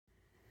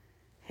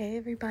Hey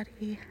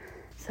everybody.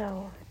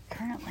 So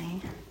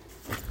currently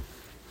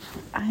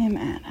I am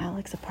at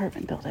Alex's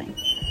apartment building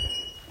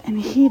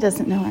and he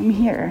doesn't know I'm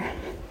here.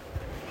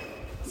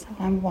 So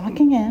I'm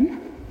walking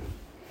in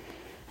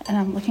and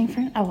I'm looking for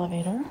an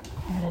elevator.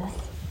 There it is.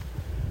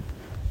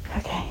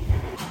 Okay.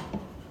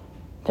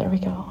 There we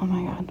go. Oh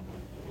my God.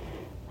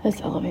 This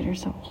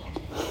elevator's so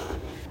old.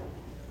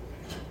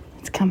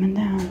 It's coming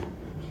down.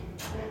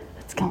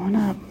 It's going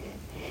up.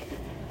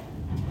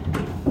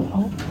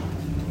 Oh.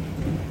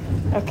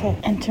 Okay,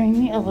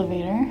 entering the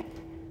elevator.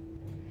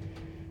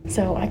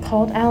 So I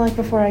called Alec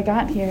before I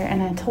got here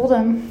and I told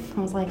him, I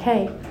was like,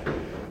 hey,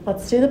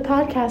 let's do the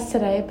podcast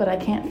today, but I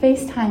can't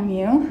FaceTime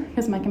you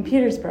because my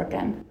computer's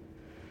broken.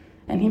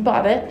 And he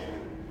bought it.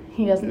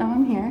 He doesn't know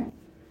I'm here.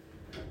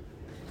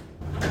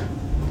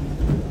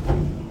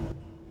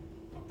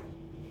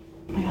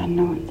 Oh my God,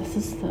 no, this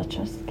is such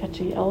a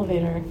sketchy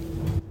elevator.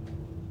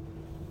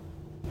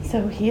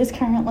 So he is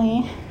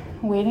currently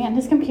waiting on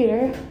his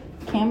computer.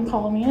 Cam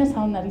called me and is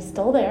telling that he's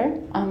still there.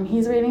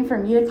 He's waiting for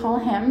me to call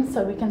him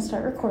so we can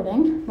start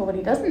recording. But what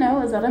he doesn't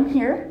know is that I'm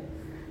here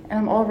and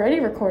I'm already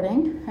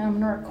recording, and I'm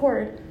gonna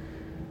record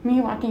me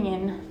walking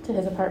in to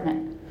his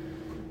apartment.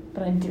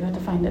 But I do have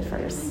to find it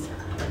first.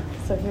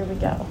 So here we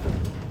go.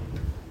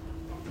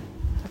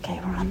 Okay,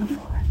 we're on the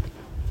floor.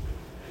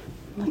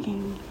 I'm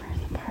looking for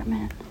his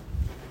apartment.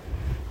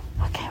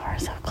 Okay, we're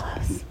so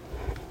close.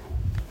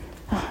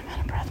 Oh, I'm out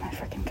of breath, my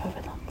freaking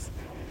COVID lungs.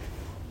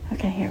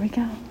 Okay, here we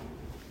go.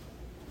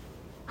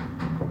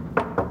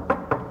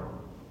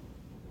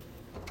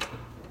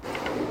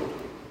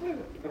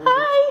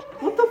 Hi!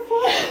 What the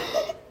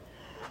fuck?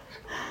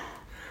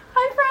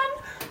 Hi, friend!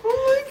 Oh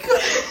my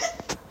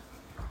God!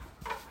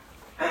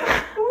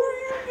 What are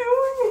you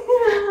doing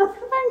here?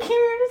 I came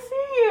here to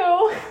see you.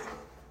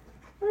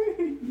 I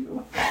hate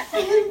you. I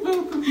hate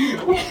both of you.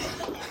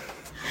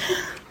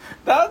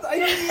 I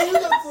knew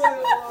that's what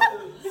it was.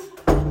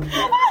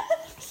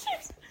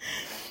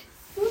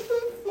 What the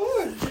fuck?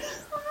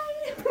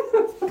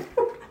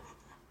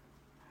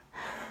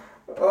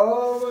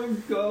 Oh my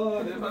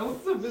God. If I was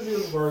so busy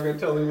with work, I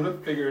totally would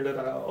have figured it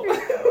out.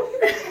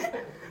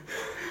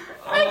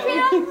 Hi,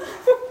 Cam.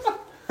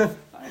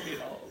 I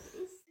hate all of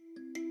this.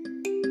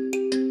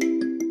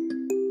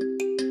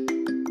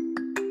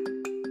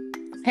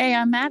 Hey,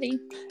 I'm Maddie,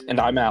 And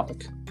I'm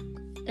Alec.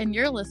 and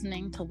you're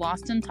listening to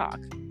Lost in Talk.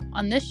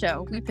 On this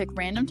show, we pick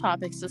random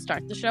topics to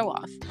start the show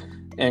off.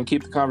 And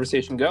keep the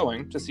conversation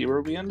going to see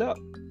where we end up.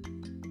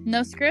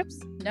 No scripts,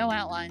 no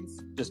outlines.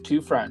 Just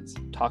two friends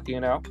talking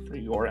it out for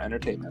your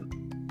entertainment.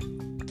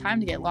 Time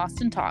to get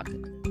lost in talk.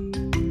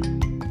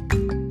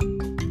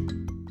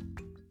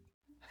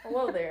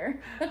 Hello there.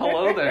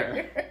 Hello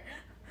there.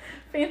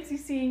 Fancy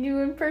seeing you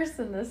in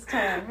person this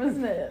time,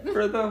 isn't it?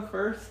 For the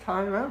first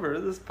time ever,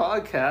 this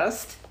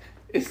podcast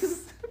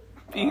is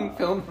being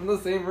filmed in the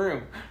same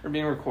room. Or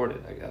being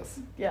recorded, I guess.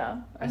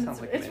 Yeah. I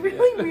sound like an it's idiot.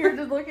 really weird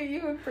to look at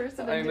you in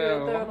person I and do it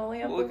though and know. only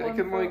have Look, the I one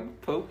can phone.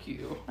 poke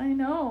you. I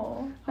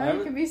know. Now I'm-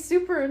 you can be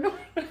super annoying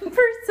in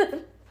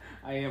person.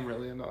 I am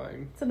really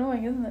annoying. It's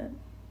annoying, isn't it?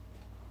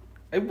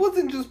 I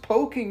wasn't just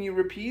poking you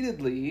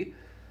repeatedly.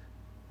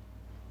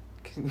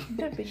 Can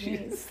That'd be you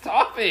nice.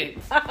 stop it?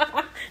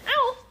 Ow!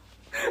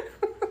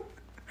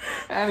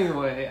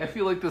 Anyway, I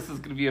feel like this is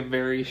going to be a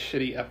very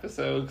shitty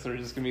episode because we're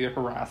just going to be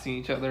harassing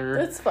each other.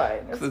 It's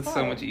fine. Because it's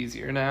so much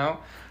easier now.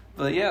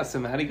 But yeah, so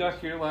Maddie got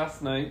here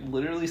last night,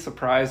 literally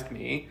surprised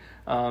me.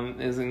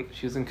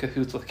 She was in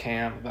cahoots with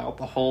Cam about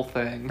the whole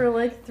thing. For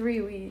like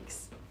 3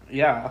 weeks.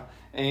 Yeah,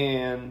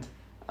 and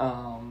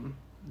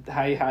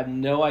I had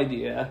no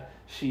idea.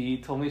 She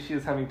told me she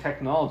was having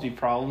technology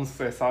problems,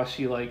 so I saw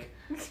she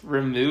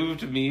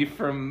removed me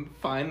from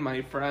Find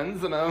My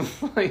Friends, and I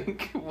was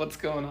like, what's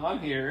going on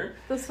here?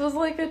 This was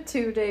like a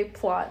 2-day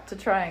plot to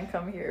try and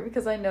come here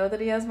because I know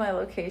that he has my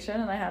location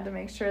and I had to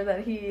make sure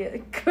that he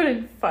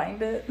couldn't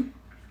find it.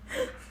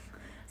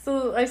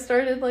 So I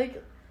started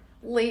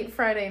late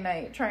Friday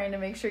night trying to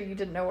make sure you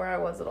didn't know where I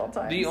was at all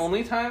times. The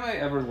only time I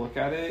ever look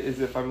at it is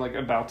if I'm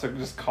about to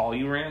just call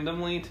you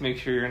randomly to make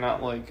sure you're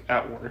not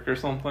at work or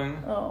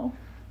something. Oh.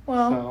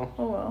 Well, So.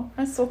 oh well.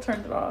 I still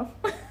turned it off.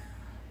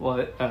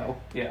 What? Oh,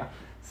 yeah.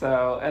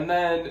 So, and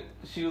then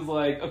she was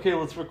like, okay,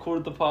 let's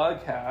record the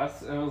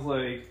podcast. And I was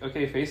like,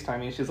 okay, FaceTime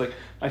me. She's like,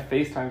 my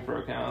FaceTime's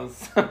broken.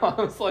 So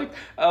I was like,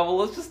 oh, well,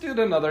 let's just do it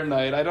another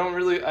night.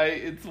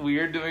 It's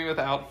weird doing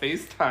without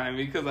FaceTime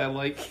because I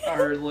like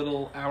our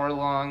little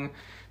hour-long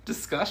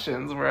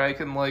discussions where I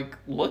can,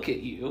 look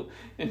at you.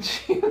 And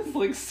she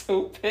was,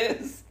 so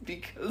pissed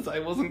because I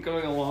wasn't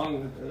going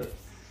along with it.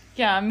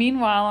 Yeah,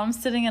 meanwhile, I'm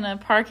sitting in a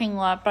parking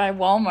lot by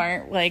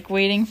Walmart,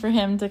 waiting for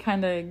him to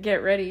kind of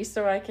get ready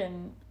so I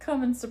can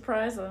come and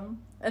surprise him.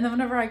 And then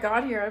whenever I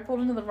got here, I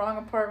pulled into the wrong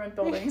apartment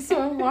building. So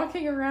I'm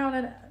walking around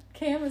and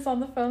Cam is on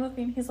the phone with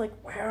me and he's like,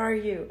 where are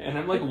you? And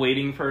I'm,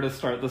 waiting for her to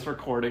start this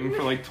recording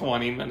for,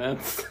 20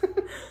 minutes.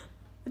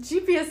 The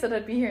GPS said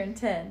I'd be here in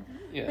 10.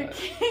 Yeah.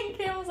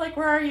 Cam was like,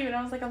 where are you? And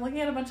I was like, I'm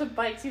looking at a bunch of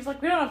bikes. He was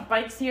like, we don't have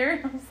bikes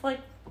here. I was like,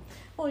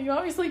 well, you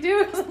obviously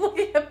do because I'm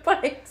looking at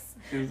bikes.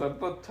 She was at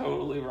the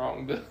totally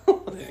wrong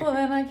building. So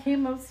then I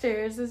came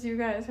upstairs, as you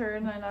guys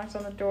heard, and I knocked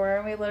on the door,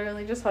 and we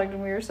literally just hugged,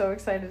 and we were so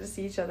excited to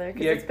see each other,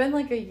 because it's been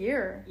like a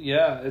year.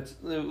 Yeah,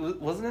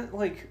 wasn't it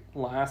like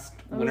last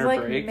winter break? It was like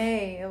break?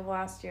 May of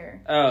last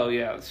year. Oh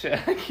yeah, shit.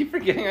 I keep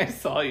forgetting I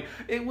saw you.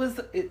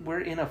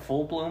 We're in a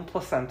full-blown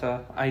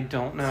placenta. I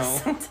don't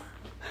know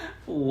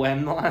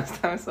when the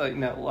last time I saw you.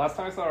 No, the last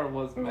time I saw her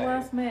was May.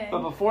 Last May.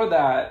 But before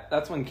that,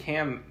 that's when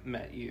Cam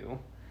met you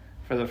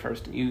for the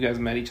first. You guys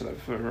met each other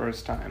for the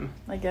first time.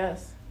 I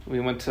guess. We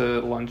went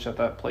to lunch at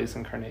that place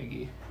in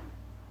Carnegie,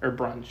 or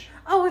brunch.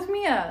 Oh, with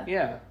Mia.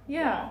 Yeah.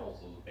 Yeah.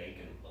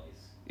 Bacon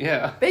place.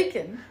 Yeah.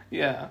 Bacon.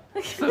 Yeah.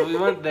 So we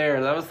went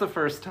there. That was the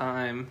first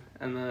time,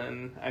 and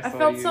then I saw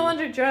felt you. so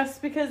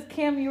underdressed because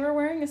Cam, you were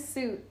wearing a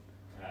suit.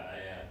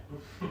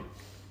 Yeah.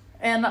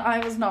 And I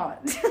was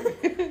not.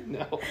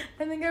 No.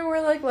 I think I wore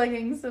like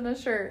leggings and a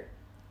shirt.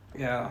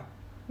 Yeah.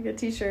 Like a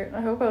t-shirt. I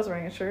hope I was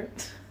wearing a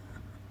shirt.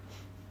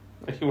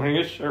 Are you wearing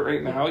a shirt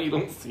right now? You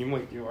don't seem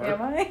like you are.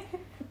 Am I?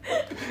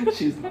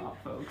 She's not,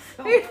 folks.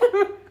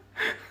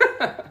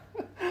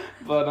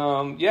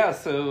 But yeah,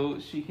 so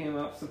she came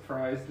up,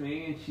 surprised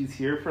me, and she's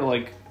here for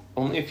like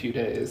only a few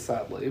days,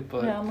 sadly.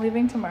 But Yeah, I'm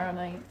leaving tomorrow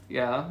night.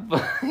 yeah,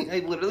 but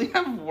I literally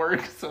have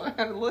work, so I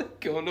had to like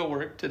go into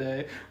work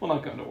today. Well,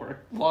 not go into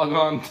work, log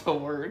on to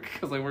work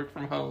because I work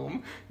from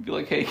home. Be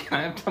like, hey, can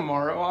I have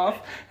tomorrow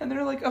off? And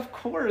they're like, of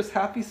course,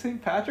 happy St.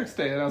 Patrick's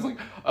Day. And I was like,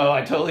 oh,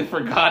 I totally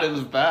forgot it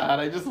was bad.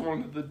 I just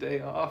wanted the day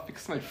off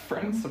because my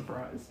friend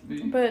surprised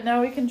me. But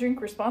now we can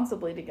drink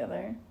responsibly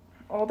together.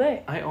 All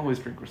day. I always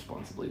drink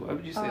responsibly. Why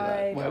would you say I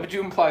that? Why don't. would you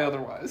imply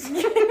otherwise?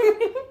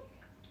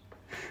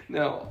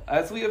 No,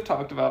 as we have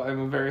talked about, I'm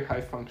a very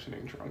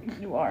high-functioning drunk.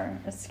 You are.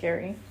 It's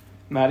scary.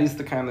 Maddie's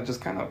the kind that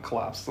just kind of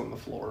collapses on the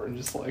floor and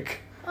just,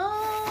 like,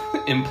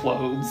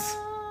 implodes.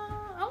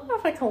 I don't know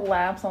if I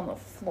collapse on the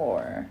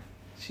floor.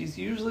 She's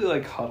usually,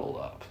 like, huddled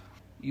up.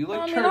 You,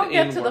 like, I mean, turn I'll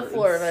get to the inwards.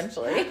 floor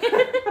eventually.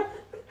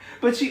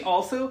 But she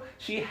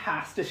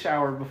has to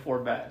shower before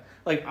bed.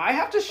 Like, I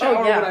have to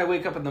shower when I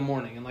wake up in the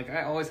morning, and, like,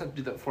 I always have to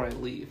do that before I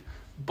leave.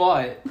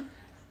 But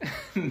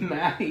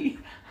Maddie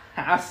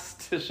has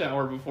to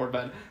shower before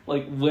bed,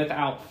 like,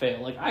 without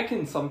fail. Like, I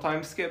can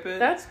sometimes skip it.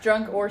 That's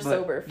drunk or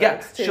sober, folks, yeah,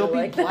 too. she'll be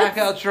like,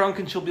 blackout drunk,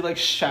 and she'll be, like,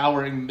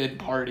 showering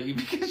mid-party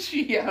because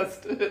she has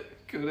to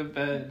go to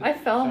bed. I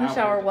fell in the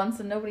shower once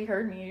and nobody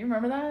heard me. You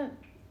remember that?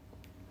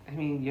 I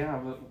mean, yeah,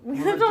 but We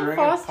remember lived on during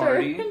Foster, a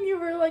party? and you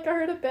were like, I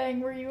heard a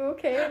bang. Were you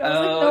okay? And I was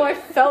like, no, I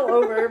fell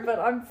over, but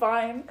I'm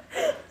fine.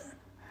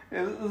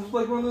 It was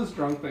like one of those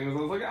drunk things.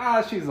 I was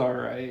like, she's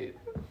alright.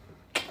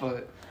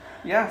 But,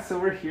 yeah, so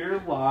we're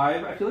here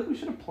live. I feel like we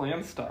should have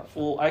planned stuff.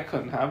 Well, I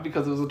couldn't have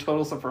because it was a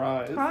total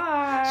surprise.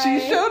 Hi. She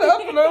showed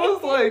up and I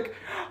was like,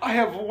 I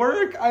have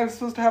work. I'm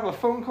supposed to have a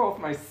phone call with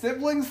my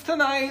siblings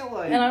tonight.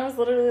 Like, And I was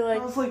literally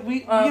like... I was like, we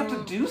have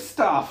to do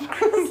stuff.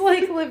 I was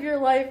like, live your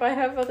life. I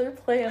have other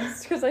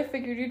plans because I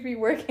figured you'd be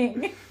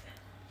working.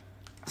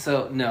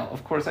 So, no,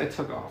 of course I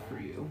took off for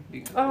you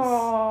because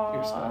Aww.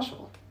 you're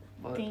special.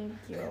 But Thank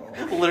you.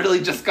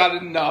 literally just got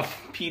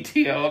enough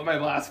PTO at my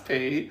last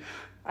pay.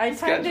 I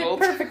timed it scheduled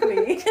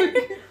perfectly.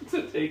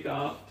 to take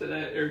off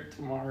today or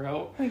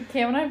tomorrow. Like,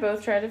 Cam and I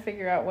both tried to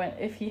figure out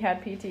if he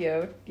had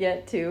PTO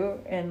yet too,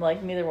 and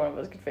like neither one of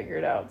us could figure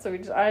it out. So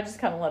I just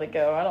kind of let it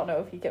go. I don't know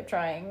if he kept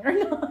trying or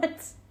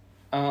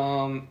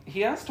not.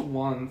 He asked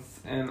once,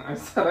 and I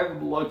said I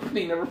would look, but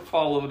he never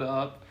followed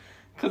up.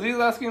 Because he was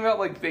asking about,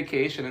 like,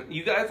 vacation. And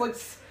you guys, like,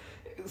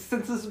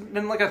 since it's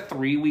been, like, a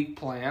 3-week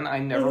plan, I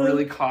never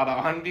really caught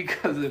on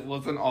because it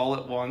wasn't all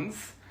at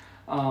once.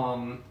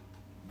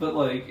 But,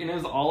 like, and it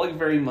was all, like,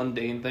 very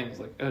mundane things.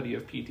 Like, oh, do you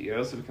have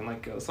PTO so we can,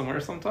 like, go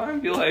somewhere sometime?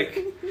 Be like,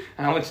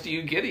 how much do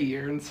you get a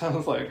year? And so I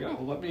was like, oh,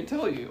 let me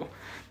tell you.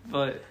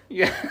 But,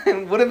 yeah,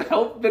 it would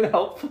have been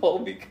helpful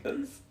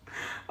because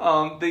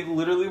they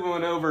literally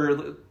went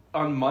over...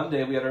 On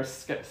Monday, we had our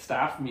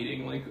staff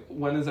meeting. Like,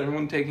 when is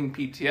everyone taking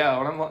PTO?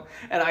 And I'm like,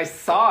 and I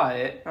saw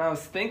it, and I was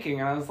thinking,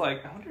 and I was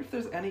like, I wonder if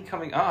there's any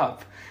coming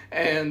up.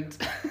 And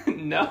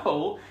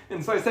no.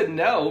 And so I said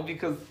no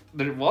because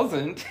there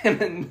wasn't. And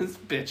then this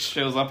bitch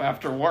shows up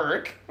after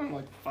work. I'm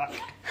like, fuck.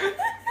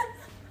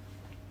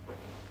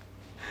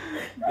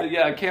 But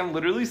yeah, Cam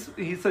literally,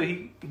 he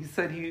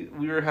said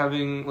we were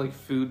having like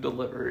food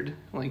delivered,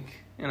 like,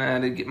 and I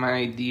had to get my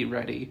ID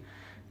ready.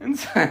 And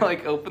so I,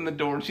 like, opened the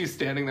door, and she's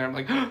standing there. I'm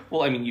like,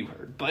 well, I mean, you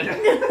heard, but...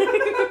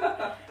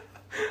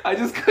 I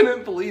just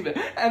couldn't believe it.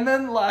 And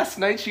then last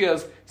night she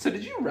goes, so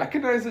did you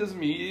recognize it as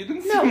me? You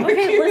didn't No, seem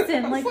okay, like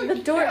listen, like,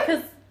 the door,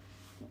 yeah.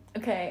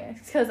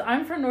 because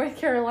I'm from North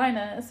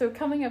Carolina, so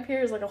coming up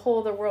here is like a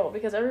whole other world,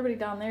 because everybody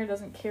down there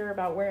doesn't care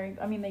about wearing,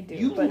 I mean, they do,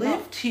 You but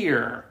lived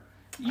here.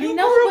 You I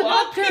know, grew but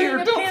not up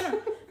during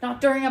here. not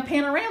during a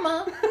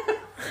panorama.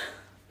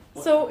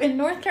 So in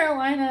North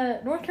Carolina's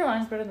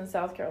better than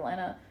South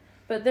Carolina.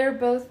 But they're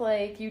both,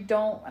 like, you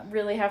don't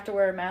really have to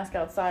wear a mask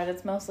outside.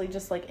 It's mostly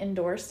just, like,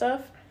 indoor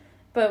stuff.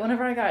 But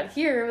whenever I got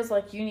here, it was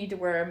like, you need to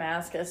wear a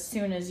mask as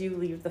soon as you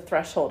leave the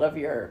threshold of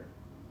your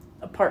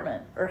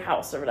apartment or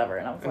house or whatever,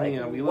 and I was like,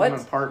 we live what? in an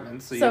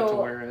apartment, so you have to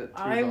wear it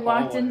through I the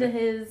walked hallway. into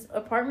his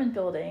apartment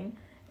building,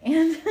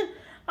 and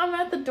I'm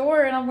at the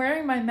door, and I'm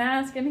wearing my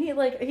mask, and he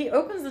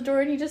opens the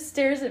door, and he just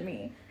stares at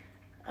me.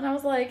 And I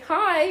was like,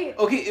 hi.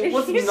 Okay, it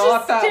was He's not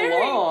just that staring.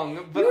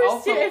 long, but You were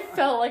also it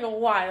felt like a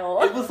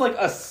while. it was like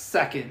a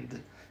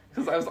second.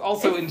 Because I was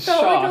also It in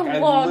felt shock. like a I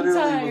long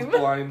literally time. was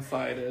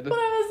blindsided. But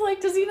I was like,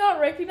 does he not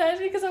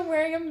recognize me because I'm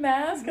wearing a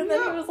mask? And then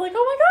he No. was like,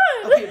 oh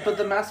my god. Okay, but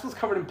the mask was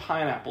covered in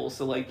pineapple,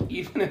 so like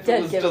even if Dead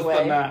it was just giveaway.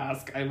 the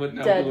mask, I would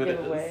know Dead who it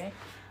giveaway. is.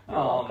 You're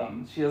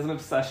welcome. She has an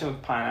obsession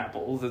with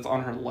pineapples. It's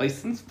on her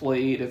license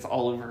plate. It's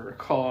all over her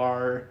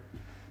car.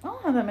 I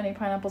don't have that many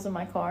pineapples in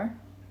my car.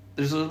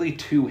 There's literally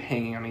 2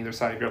 hanging on either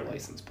side of your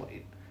license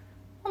plate.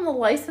 On the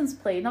license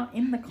plate, not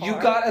in the car. You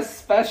got a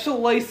special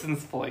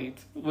license plate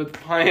with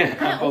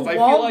pineapples. I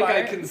feel like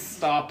I Walmart. can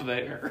stop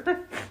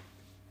there.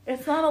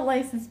 It's not a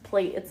license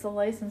plate, it's a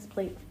license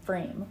plate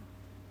frame.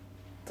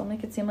 Don't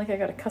make it seem like I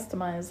got a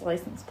customized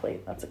license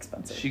plate. That's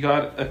expensive. She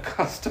got a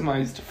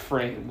customized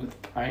frame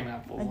with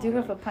pineapples. I do on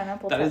have it. a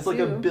pineapple That tattoo. is like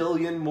a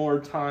billion more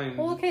times.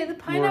 Well, okay, the more of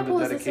pineapple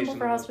is a dedication symbol for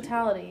than most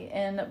hospitality,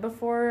 and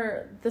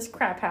before this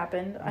crap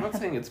happened, I'm not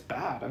saying it's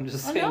bad. I'm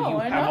just I saying know, you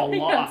I have know, a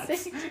you're lot. not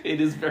saying-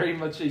 It is very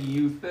much a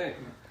you thing.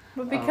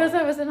 But because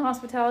I was in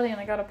hospitality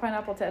and I got a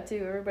pineapple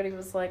tattoo, everybody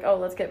was like, "Oh,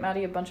 let's get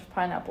Maddie a bunch of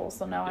pineapples."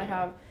 So now I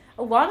have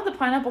a lot of the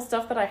pineapple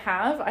stuff that I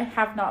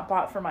have not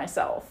bought for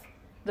myself.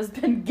 That's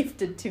been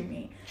gifted to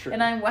me. True.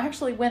 And I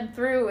actually went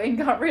through and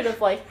got rid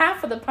of like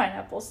half of the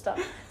pineapple stuff.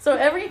 So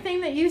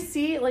everything that you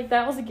see, like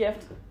that was a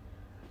gift.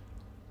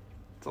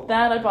 It's a lot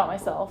That of I bought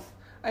pineapple. myself.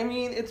 I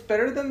mean, it's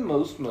better than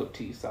most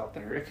motifs out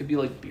there. It could be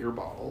like beer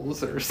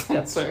bottles or something.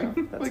 That's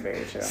true. That's Like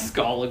very true.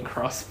 Skull and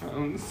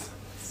crossbones.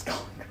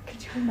 Skull.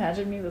 Could you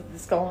imagine me with the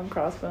skull and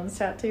crossbones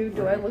tattoo?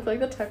 Do I look like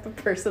the type of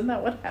person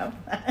that would have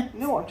that?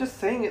 No, I'm just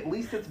saying at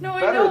least it's No,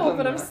 better I know, than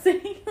but I'm that.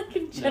 saying like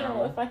in general,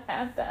 No. if I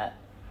had that,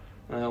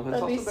 No, but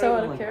that'd be it's also so better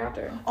out than, of like,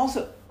 character. Apple.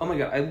 Also, oh my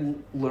god, I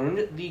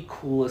learned the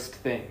coolest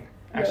thing.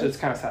 Actually, Yes.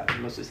 it's kind of sad,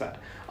 mostly sad.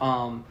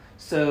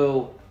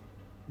 So,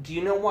 do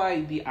you know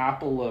why the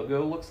Apple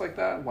logo looks like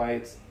that? Why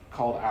it's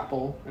called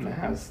Apple and it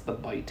has the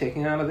bite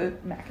taken out of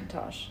it?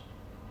 Macintosh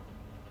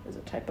is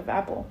a type of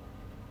apple.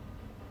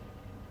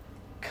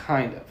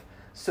 Kind of.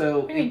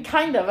 So, I mean,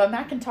 kind of. A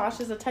Macintosh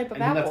is a type of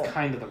I mean, apple. that's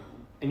kind of the.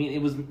 I mean,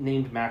 it was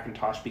named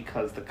Macintosh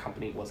because the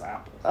company was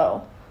Apple.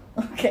 Oh,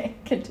 okay.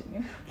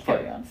 Continue.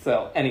 Carry on.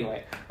 So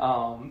anyway,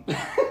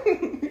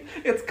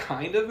 it's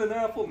kind of an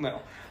apple.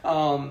 No.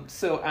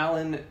 So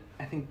Alan,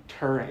 I think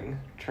Turing.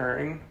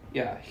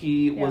 Yeah,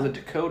 he was a Yeah.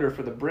 decoder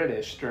for the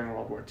British during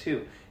World War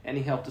II, and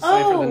he helped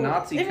decipher the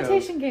Nazi code.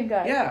 imitation game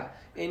guy. Yeah,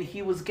 and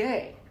he was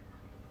gay.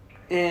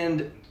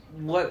 And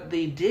what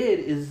they did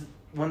is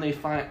when they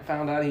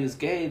found out he was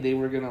gay, they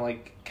were gonna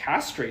like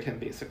castrate him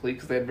basically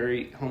because they had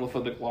very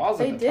homophobic laws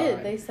They at the did.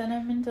 time. They sent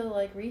him into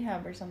like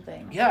rehab or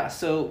something. Yeah,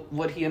 so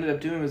what he ended up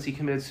doing was he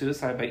committed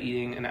suicide by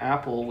eating an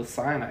apple with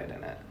cyanide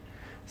in it.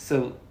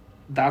 So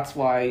that's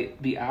why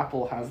the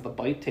apple has the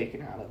bite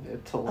taken out of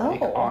it to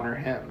like Oh. honor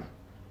him.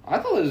 I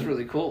thought it was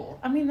really cool.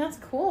 I mean, that's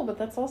cool, but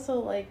that's also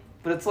like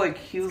But it's like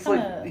he was It's like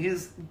kinda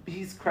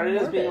he's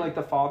credited as being morbid.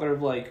 like the father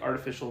of like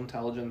artificial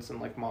intelligence and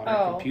like modern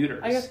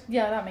computers. I guess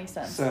that makes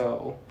sense.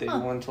 So they Huh.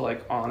 wanted to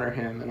like honor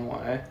him in a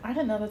way. I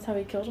didn't know that's how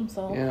he killed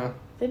himself. Yeah.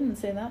 They didn't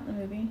say that in the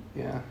movie.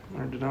 Yeah,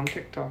 learned it on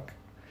TikTok.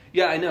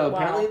 Yeah, I know. Wow.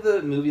 Apparently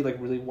the movie like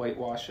really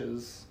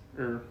whitewashes,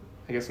 or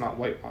I guess not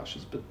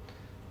whitewashes, but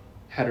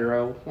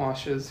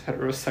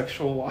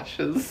heterosexual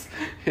washes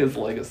his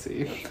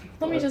legacy.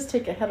 Let me But- just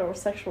take a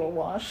heterosexual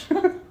wash.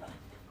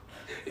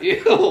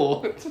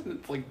 Ew,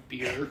 it's like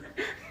beer.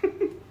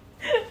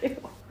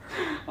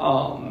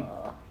 Ew.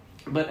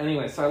 But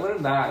anyway, so I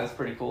learned that is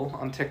pretty cool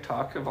on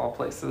TikTok of all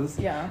places.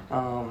 Yeah.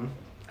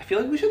 I feel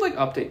like we should like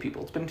update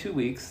people. It's been 2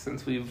 weeks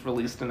since we've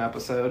released an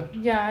episode.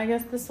 Yeah, I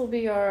guess this will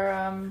be our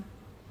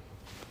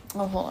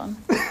oh, hold on.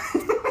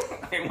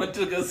 I went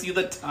to go see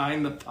the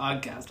time the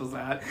podcast was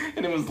at,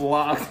 and it was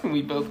locked, and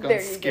we both got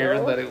There you scared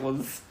go. that it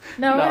was.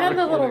 No, not I had the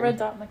little recording. red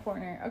dot in the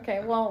corner.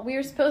 Okay, well, we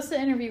were supposed to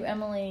interview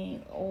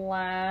Emily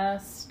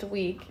last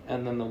week,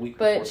 And then the week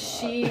before but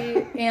she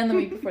and the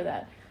week before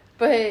that.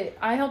 But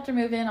I helped her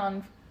move in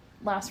on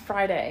last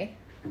Friday,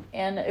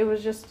 and it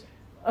was just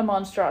a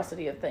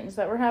monstrosity of things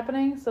that were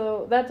happening.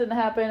 So that didn't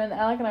happen, and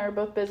Alec and I were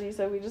both busy,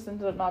 so we just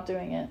ended up not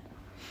doing it.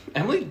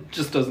 Emily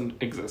just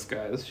doesn't exist,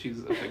 guys. She's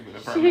a figment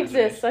of our She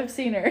exists. I've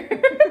seen her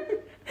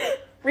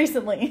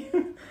recently,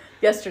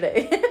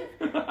 yesterday,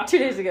 2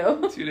 days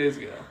ago. 2 days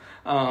ago.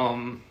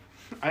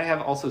 I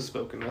have also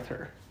spoken with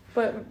her,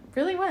 But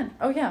really, when?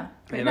 Oh yeah.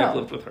 and No. I've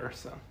lived with her,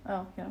 so.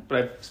 Oh yeah. But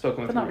I've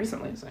spoken with But her not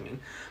recently, recently.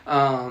 so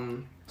I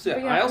mean. So yeah,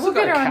 But I also we'll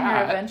got get a her on here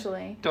cat.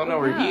 eventually. Don't know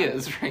where he Yeah.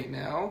 is right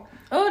now,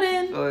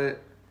 Odin.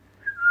 but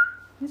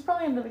He's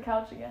probably under the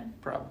couch again.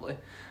 probably.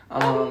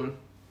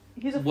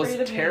 He's afraid Was of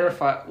me.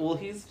 terrified. Well,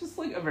 he's just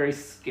like a very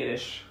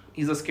skittish.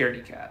 He's a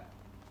scaredy cat.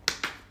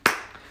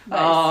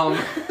 Nice.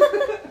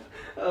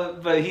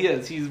 But he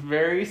is. He's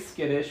very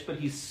skittish, but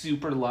he's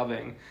super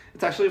loving.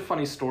 It's actually a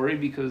funny story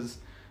because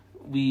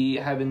we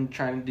have been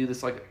trying to do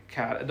this like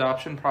cat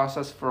adoption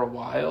process for a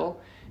while,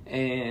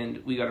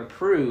 and we got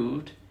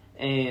approved,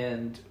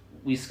 and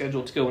we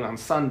scheduled to go in on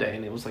Sunday,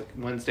 and it was like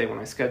Wednesday when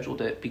I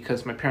scheduled it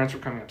because my parents were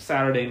coming up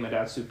Saturday. My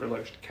dad's super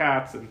allergic to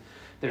cats, and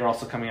they were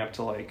also coming up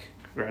to like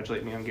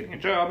congratulate me on getting a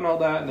job and all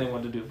that, and they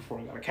wanted to do it before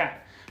we got a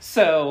cat.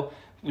 So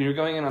we were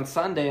going in on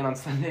Sunday, and on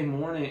Sunday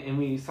morning, and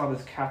we saw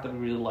this cat that we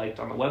really liked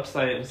on the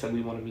website, and we said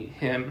we want to meet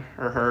him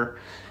or her,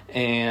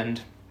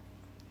 and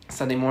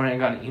Sunday morning I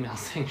got an email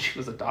saying she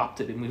was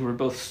adopted, and we were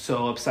both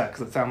so upset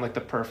because it sounded like the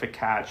perfect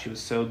cat. She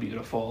was so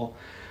beautiful.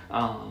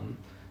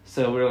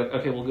 So we were like,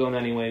 okay, we'll go in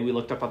anyway. We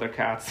looked up other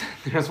cats.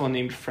 There's one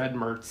named Fred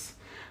Mertz.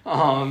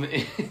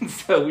 And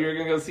so we were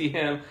going to go see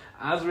him.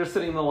 As we were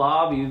sitting in the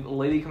lobby, the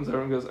lady comes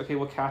over and goes, okay,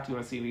 what cat do you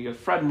want to see? And he goes,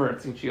 Fred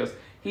Mertz. And she goes,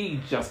 he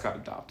just got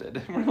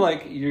adopted. And we're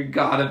like, you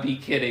gotta be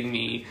kidding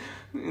me.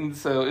 And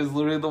so it was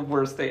literally the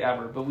worst day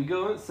ever. But we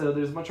go, so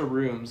there's a bunch of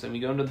rooms, and we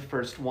go into the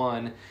first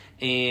one,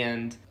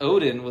 and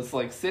Odin was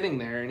like sitting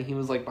there, and he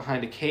was like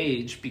behind a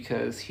cage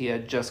because he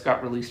had just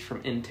got released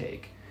from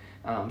intake.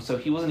 So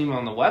he wasn't even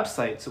on the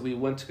website, so we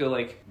went to go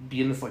like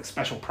be in this like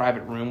special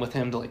private room with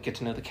him to like get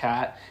to know the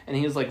cat, and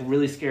he was like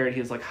really scared. He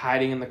was like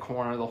hiding in the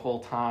corner the whole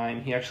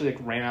time. He actually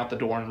like ran out the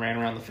door and ran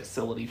around the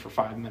facility for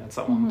 5 minutes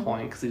at one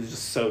point because he was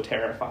just so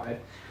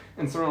terrified.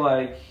 And so we're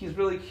like, he's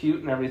really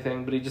cute and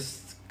everything, but he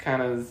just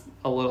kind of is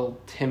a little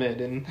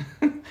timid, and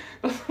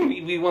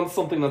we want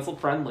something that's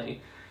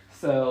friendly.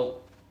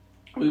 So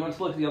we went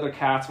to look at the other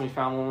cats, and we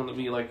found one that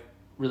we like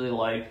really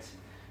liked,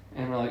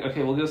 and we're like,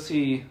 okay, we'll go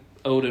see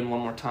Odin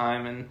one more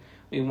time. And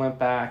we went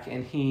back,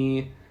 and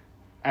he,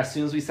 as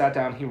soon as we sat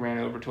down, he ran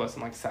over to us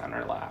and like sat in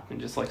our lap and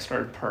just like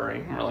started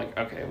purring, and we're like,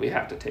 okay, we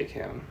have to take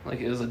him. Like,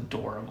 it was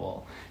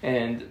adorable.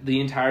 And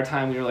the entire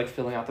time we were like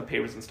filling out the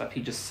papers and stuff,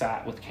 he just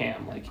sat with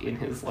Cam like in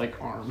his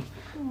like arm.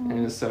 And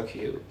it was so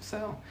cute.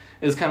 So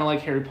it was kind of like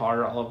Harry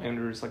Potter,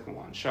 Ollivander's like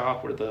wand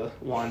shop, where the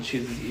wand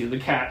chooses you, the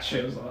cat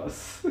shows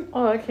us.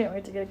 Oh, I can't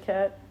wait to get a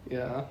cat.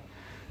 Yeah.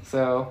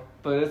 So,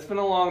 but it's been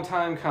a long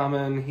time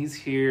coming. He's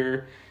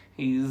here.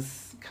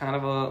 He's kind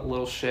of a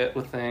little shit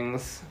with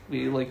things.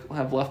 We like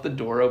have left the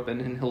door open,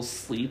 and he'll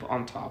sleep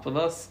on top of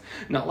us,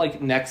 not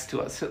like next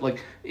to us.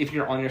 Like if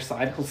you're on your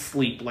side, he'll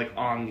sleep like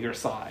on your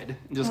side,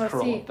 just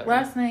curl up there.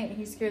 Last night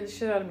he scared the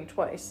shit out of me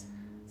twice.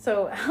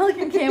 So Alec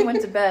and Cam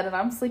went to bed, and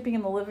I'm sleeping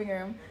in the living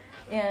room,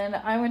 and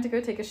I went to go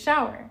take a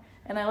shower,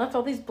 and I left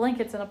all these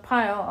blankets in a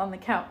pile on the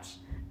couch.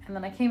 And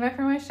then I came back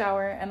from my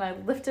shower, and I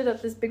lifted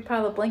up this big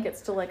pile of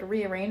blankets to like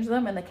rearrange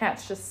them, and the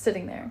cat's just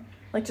sitting there.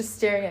 Like, just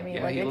staring at me,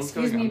 Yeah, like, he was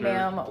excuse going me,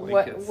 under ma'am,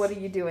 blankets. what are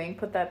you doing?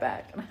 Put that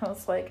back. And I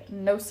was like,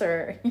 no,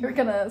 sir, you're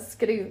gonna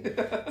skidoo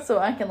so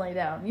I can lay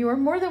down. You are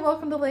more than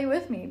welcome to lay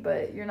with me,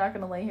 but you're not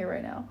gonna lay here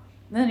right now.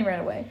 And then he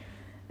ran away.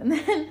 And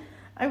then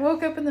I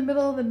woke up in the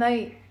middle of the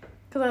night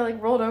because I,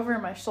 like, rolled over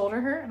and my shoulder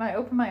hurt, and I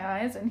opened my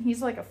eyes, and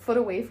he's, like, a foot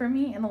away from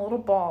me in a little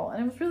ball.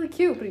 And it was really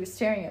cute, but he was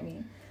staring at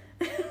me.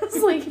 It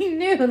was like he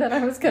knew that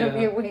I was gonna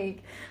be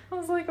awake. I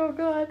was like, oh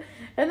god.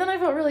 And then I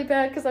felt really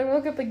bad because I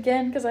woke up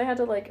again because I had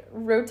to like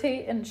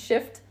rotate and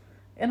shift,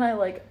 and I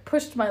like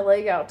pushed my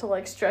leg out to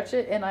like stretch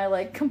it, and I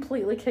like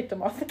completely kicked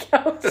him off the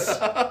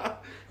couch.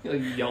 He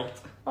like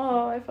yelped.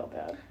 Oh, I felt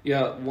bad.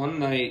 Yeah, one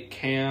night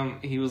Cam,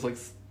 he was like,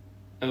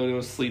 Odin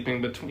was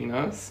sleeping between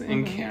us,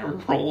 and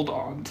Cam rolled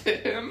onto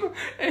him,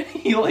 and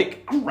he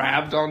like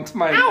grabbed onto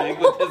my leg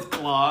with his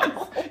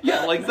claws.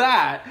 Yeah, like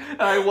that.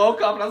 And I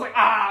woke up, and I was like,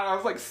 ah! And I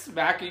was like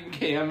smacking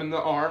Cam in the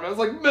arm. I was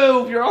like,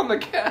 move, you're on the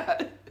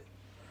cat.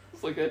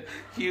 It's like a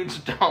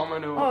huge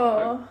domino effect.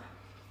 Oh,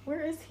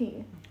 where is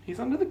he? He's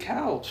under the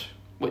couch.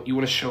 What, you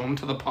want to show him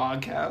to the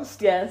podcast?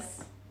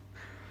 Yes.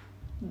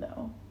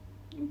 No,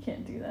 you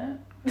can't do that.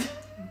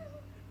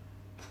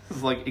 This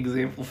is like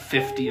example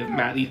 50 of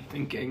Maddie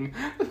thinking.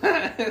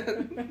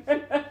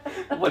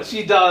 What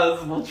she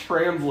does will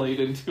translate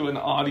into an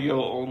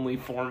audio-only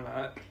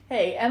format.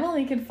 Hey,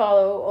 Emily can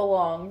follow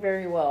along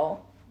very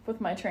well with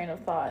my train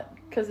of thought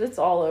because it's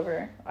all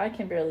over. I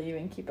can barely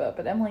even keep up,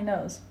 but Emily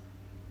knows.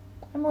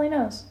 Emily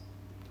knows.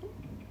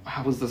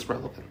 How is this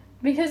relevant?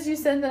 Because you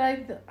said that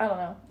I don't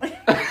know.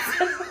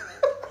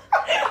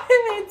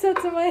 It made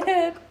sense in my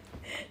head.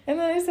 And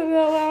then I said it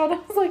out loud. I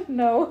was like,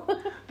 no.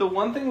 The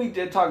one thing we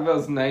did talk about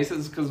is nice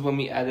is because when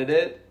we edit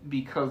it,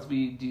 because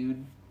we do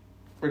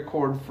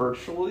record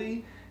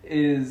virtually,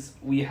 is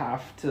we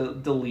have to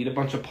delete a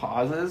bunch of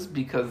pauses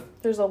because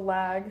There's a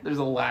lag. there's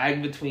a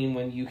lag between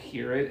when you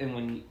hear it and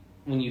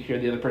when you hear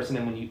the other person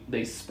and when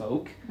they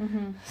spoke.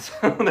 Mm-hmm.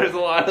 So there's a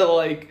lot of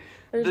like...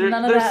 There's they're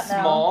none of that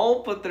now.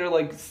 small, but they're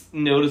like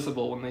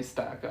noticeable when they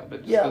stack up.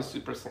 It just goes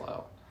super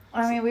slow.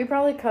 I mean, we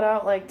probably cut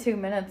out like 2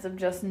 minutes of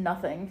just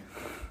nothing.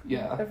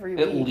 Yeah, Every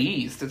at week.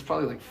 least it's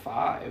probably like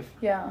 5.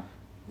 Yeah.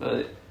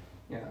 But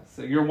yeah,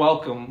 so you're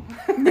welcome.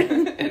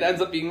 It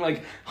ends up being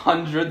like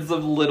hundreds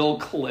of little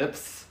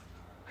clips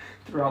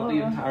throughout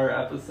the entire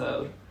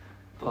episode.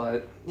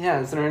 But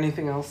yeah, is there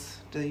anything else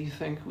that you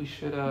think we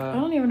should? I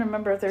don't even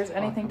remember if there's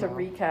anything to about.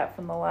 recap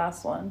from the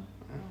last one.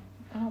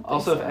 I don't think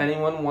Also, so. if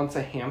anyone wants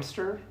a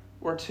hamster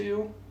or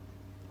two,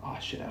 oh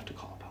shit, I have to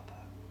call about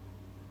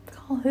that.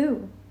 Call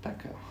who?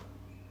 Becca.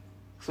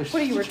 So What, are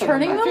you she's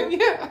returning back them? in.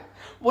 Yeah.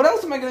 What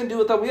else am I gonna do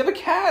with them? We have a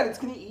cat. It's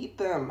gonna eat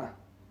them.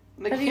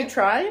 And they Have you can't-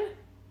 tried?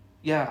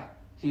 Yeah.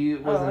 He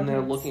was Oh, in there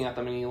okay. looking at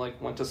them, and he like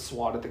went to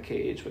swat at the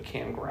cage, but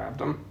Cam grabbed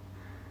them.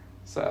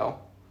 So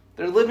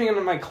they're living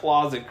in my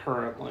closet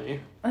currently.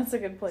 That's a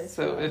good place.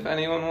 So for if them.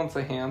 anyone wants a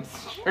Oh my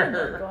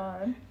hamster,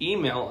 god.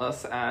 email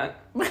us at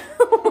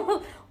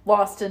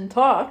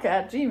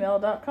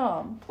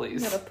LostInTalk@gmail.com.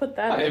 please. I'm gonna put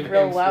that I in have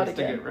real loud hamsters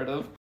to again. get rid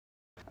of.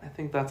 I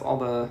think that's all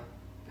the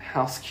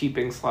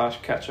housekeeping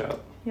 / catch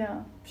up.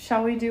 Yeah.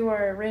 Shall we do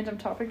our random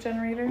topic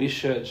generator? We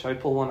should. Should I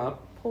pull one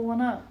up? Pull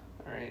one up.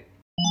 All right.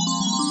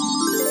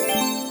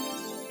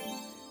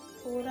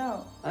 Pull it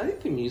out. I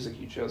think the music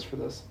you chose for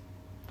this,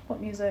 What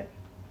music?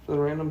 for the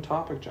random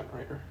topic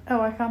generator. Oh,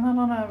 I found that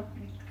on a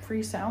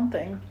free sound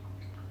thing.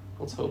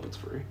 Let's hope it's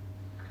free.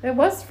 It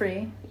was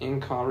free. In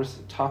converse,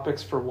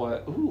 topics for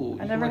what? Ooh.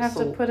 I you never can, have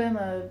like, to put in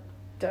a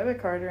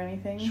debit card or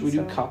anything. Should we do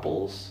so-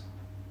 couples?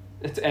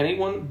 It's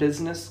anyone,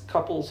 business,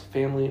 couples,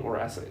 family, or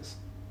essays.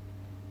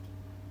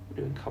 We're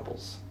doing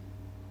couples.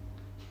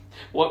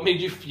 What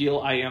made you feel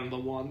I am the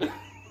one?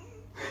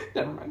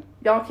 Never mind.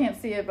 Y'all can't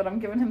see it, but I'm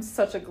giving him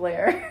such a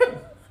glare.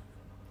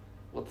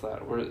 What's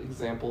that? We're at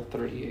example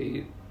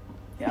 38.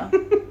 Yeah.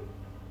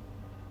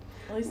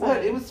 At least What?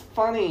 I It was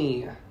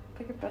funny.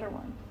 pick a better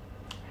one.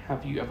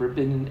 Have you ever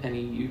been in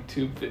any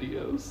YouTube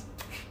videos?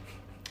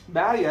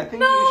 Maddie, I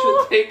think No! you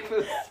should take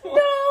this one.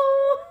 No!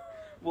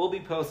 We'll be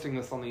posting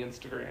this on the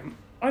Instagram.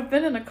 I've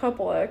been in a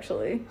couple,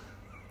 actually.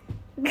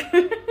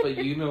 But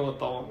you know what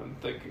the one I'm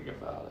thinking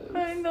about is.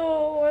 I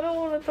know. I don't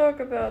want to talk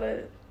about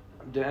it.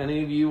 Do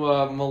any of you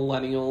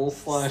millennials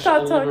 /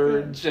 Stop older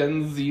talking.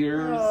 Gen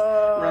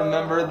Zers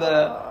remember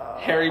the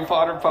Harry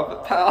Potter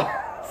Puppet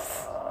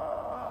Palace?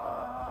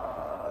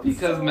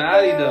 Because So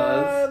Maddie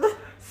bad. does.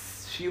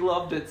 She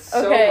loved it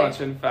so Okay. much,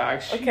 in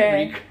fact, she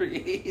Okay.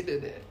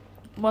 recreated it.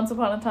 Once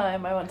upon a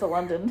time, I went to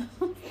London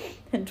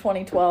in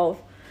 2012.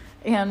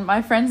 And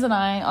my friends and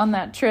I, on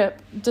that trip,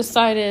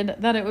 decided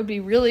that it would be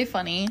really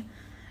funny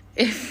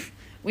if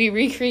we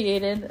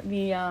recreated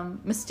the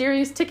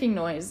mysterious ticking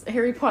noise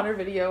Harry Potter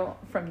video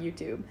from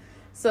YouTube.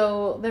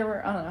 So there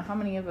were, I don't know, how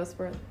many of us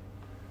were...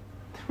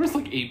 There was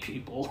like 8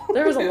 people.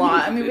 There was a in lot.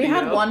 this I mean, we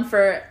had video. one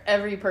for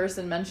every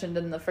person mentioned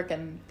in the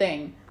frickin'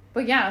 thing.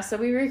 But yeah, so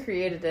we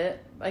recreated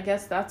it. I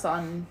guess that's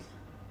on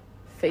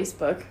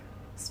Facebook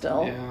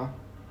still, Yeah.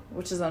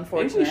 which is Maybe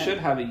unfortunate. we should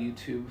have a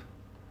YouTube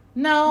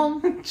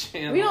No,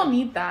 channel. we don't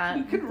need that.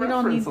 We could We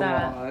don't need reference a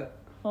that. lot.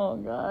 Oh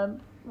god.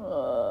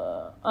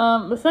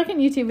 The second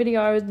YouTube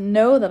video I would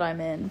know that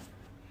I'm in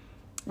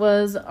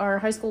was our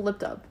high school lip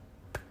dub.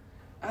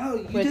 Oh,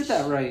 you Which- did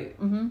that right.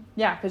 Mm-hmm.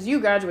 Yeah, because you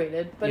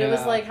graduated, but it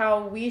was Yeah. like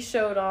how we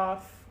showed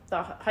off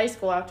the high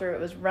school after it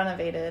was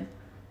renovated,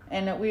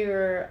 and we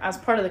were, as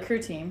part of the crew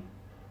team,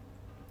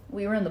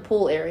 we were in the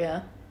pool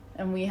area,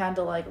 and we had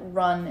to like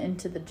run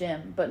into the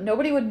gym, but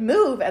nobody would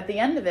move at the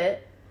end of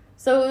it.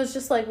 So it was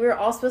just like we were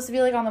all supposed to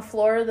be like on the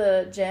floor of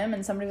the gym,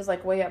 and somebody was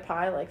like way up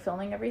high, like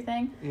filming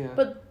everything. Yeah.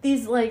 But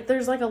these like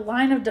there's like a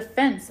line of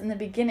defense in the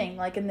beginning,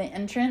 like in the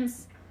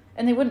entrance,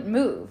 and they wouldn't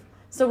move.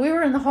 So we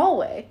were in the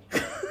hallway.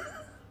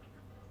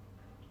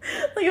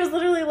 Like it was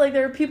literally like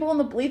there were people in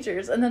the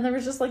bleachers, and then there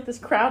was just like this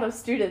crowd of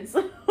students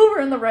who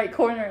were in the right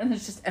corner, and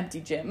it's just empty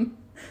gym.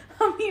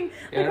 I mean,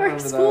 Yeah, I like our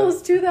remember school that.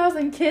 was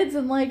 2,000 kids,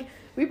 and like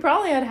we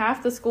probably had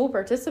half the school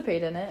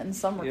participate in it in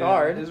some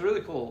regard. Yeah, it was really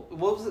cool.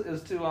 What was it? It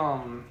was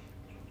to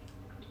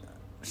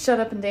Shut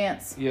Up and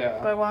Dance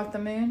yeah. by Walk the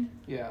Moon.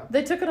 Yeah.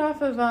 They took it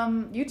off of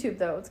YouTube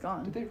though. It's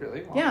gone. Did they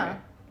really? Why? Yeah,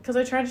 because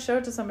I tried to show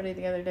it to somebody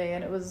the other day,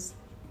 and it was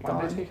Why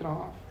gone. did they take it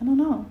off? I don't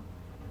know.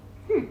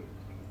 Hmm.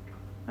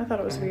 I thought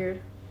it was Okay.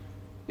 weird.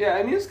 Yeah,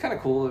 I mean, it was kind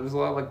of cool. There was a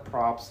lot of like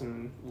props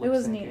and It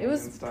was neat. lip-syncing It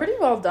was and stuff. pretty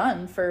well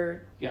done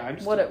for. Yeah, I'm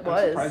what it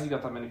was. surprised you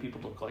got that many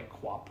people to like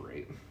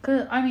cooperate.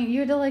 Cause I mean, you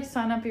had to like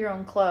sign up your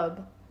own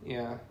club,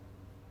 Yeah.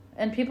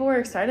 and people were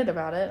excited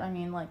about it. I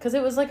mean, like, cause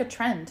it was like a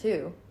trend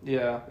too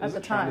Yeah. it at was the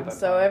a trend time. that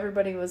So time.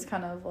 everybody was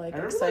kind of like I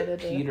remember excited.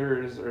 like to...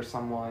 Peters or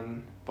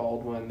someone,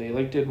 Baldwin, they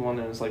like did one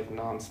that was like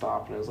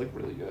nonstop and it was like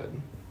really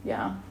good.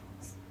 Yeah.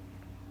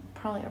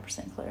 Probably Upper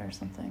St. Clair or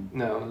something.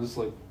 No, it was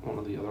like one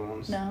of the other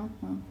ones. No.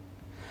 Oh.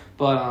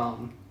 But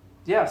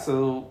yeah,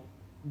 so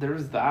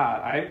there's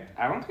that.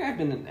 I don't think I've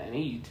been in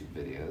any YouTube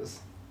videos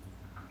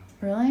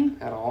Really?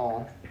 at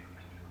all.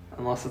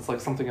 Unless it's like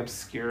something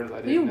obscure that I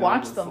didn't You know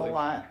watch was, them like- a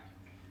lot.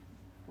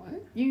 What?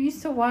 You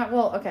used to watch.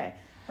 Well, okay.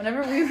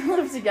 Whenever we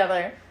lived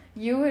together,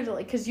 you would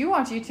like, cause you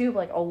watch YouTube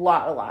like a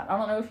lot. I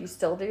don't know if you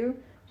still do,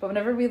 but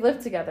whenever we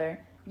lived together,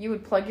 you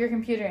would plug your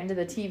computer into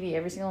the TV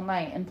every single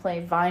night and play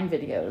Vine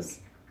videos.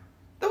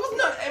 That was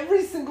not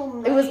every single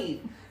night. It was That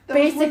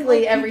was when,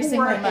 basically every people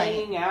single were night.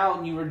 hanging out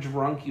and you were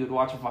drunk, you would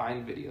watch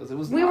Vine videos. It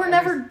was We not were every-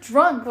 never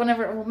drunk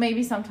whenever, well,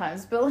 maybe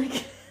sometimes, but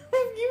like,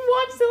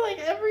 You watched it like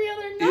every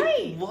other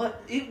night.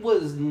 It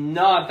was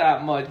not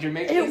that much. You're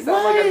making me It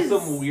sound like I'm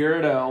was. some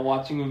weirdo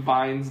watching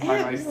Vines by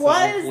It myself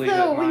was late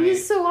though. at We night.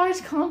 used to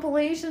watch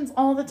compilations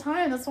all the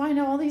time. That's why I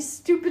know all these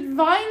stupid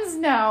vines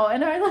now.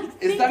 And I like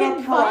Is that a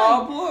thinking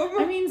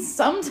problem? I mean,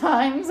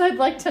 sometimes I'd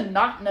like to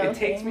not know It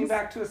takes me things.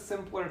 back to a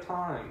simpler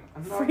time.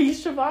 I'm not... Free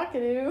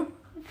Shavakadu.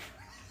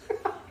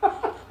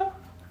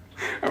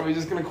 Are we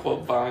just gonna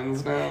quote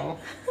Vines now?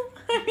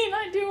 I mean,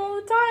 I do all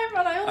the time,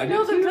 and I only I know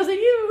do them too. because of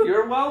you.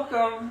 You're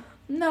welcome.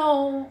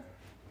 No.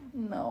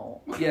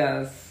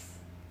 Yes.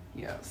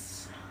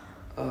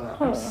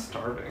 I'm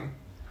starving.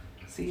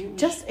 See,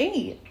 Just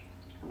ate.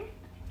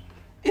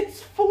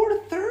 it's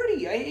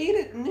 4:30. I ate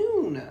at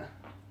noon,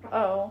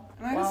 Oh.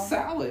 and I had well. a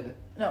salad.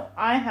 No,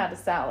 I had a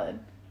salad.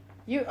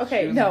 She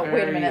Okay, was no, wait a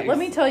very minute. Let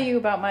me tell you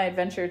about my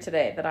adventure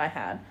today that I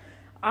had.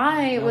 No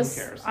one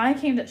cares. I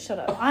came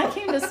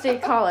to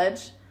State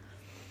College,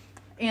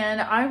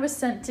 and I was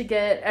sent to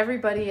get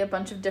everybody a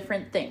bunch of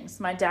different things.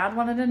 My dad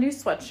wanted a new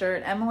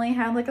sweatshirt. Emily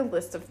had like a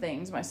list of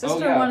things. My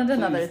sister wanted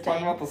another Talk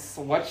thing. about the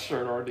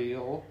sweatshirt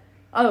ordeal.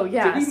 Oh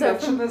yeah. Did we so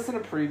mention this in a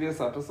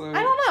previous episode?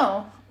 I don't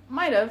know.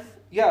 Might have.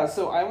 Yeah,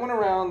 so I went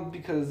around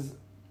because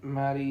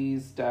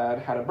Maddie's dad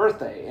had a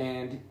birthday,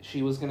 and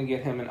she was going to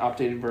get him an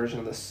updated version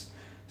of this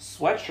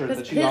sweatshirt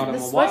that she got him the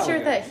a while sweatshirt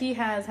ago. that he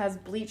has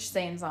bleach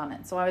stains on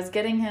it, so I was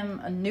getting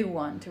him a new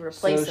one to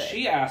replace So it.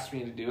 she asked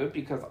me to do it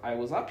because I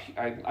was up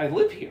here. I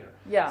live here.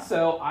 Yeah.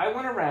 So I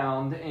went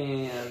around,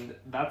 and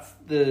that's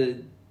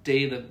the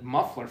day the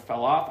muffler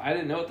fell off. I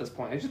didn't know at this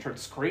point. I just heard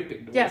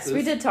scraping noises. Yes,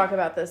 we did talk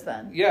about this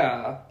then.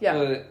 Yeah.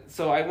 Yeah.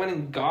 So I went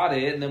and got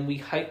it, and then we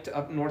hiked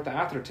up North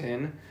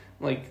Atherton,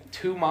 like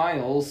 2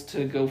 miles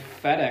to go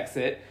FedEx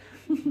it.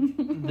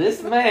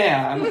 This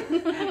man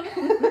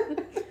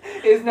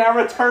is now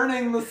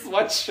returning the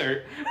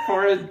sweatshirt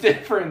for a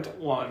different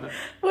one.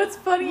 What's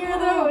funnier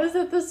though is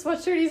that the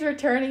sweatshirt he's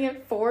returning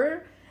it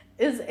for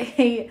is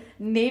a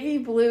navy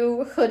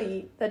blue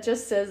hoodie that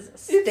just says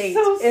 "State"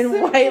 so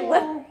in white simple.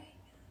 letters.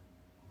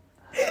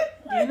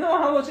 You know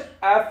how much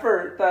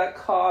effort that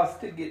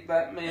cost to get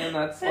that man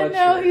that sweatshirt? And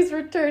now he's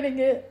returning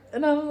it,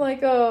 and I'm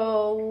like,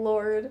 oh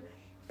Lord.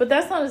 But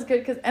that's not as good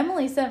because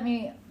Emily sent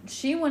me.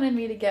 She wanted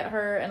me to get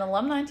her an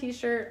alumni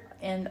T-shirt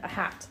and a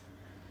hat.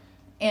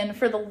 And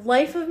for the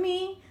life of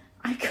me,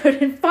 I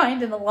couldn't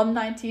find an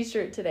alumni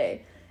T-shirt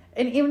today.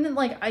 And even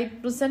like I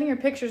was sending her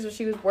pictures when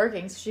she was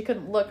working, so she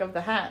couldn't look of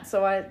the hat.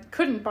 So I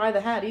couldn't buy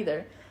the hat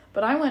either.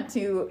 But I went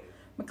to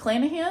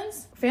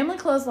McClanahan's, Family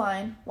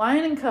Clothesline,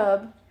 Lion and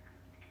Cub,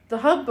 the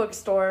Hub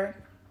Bookstore,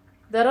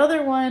 that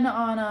other one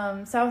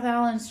on South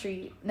Allen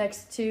Street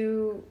next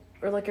to,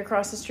 or like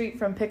across the street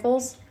from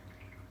Pickles.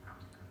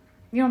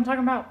 You know what I'm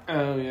talking about?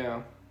 Oh,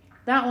 yeah.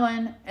 That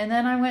one. And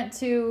then I went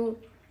to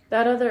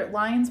that other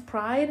Lion's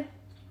Pride.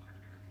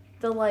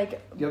 The like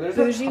Yeah, there's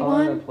bougie a ton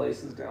one. of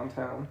places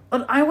downtown.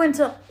 But I went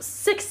to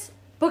 6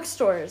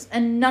 bookstores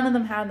and none of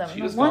them had them. She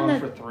And was the one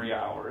gone that, for 3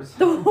 hours.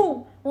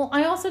 well,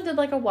 I also did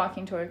like a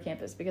walking tour of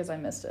campus because I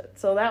missed it.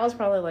 So that was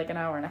probably like an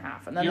hour and a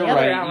half. And then You're the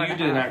other right, hour you and a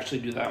didn't half.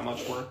 actually do that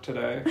much work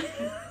today.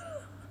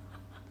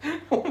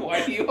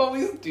 Why do you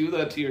always do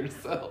that to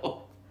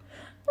yourself?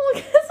 Well,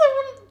 because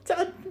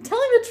I'm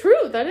telling the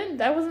truth.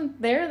 I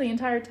wasn't there the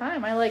entire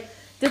time. I like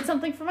did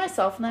something for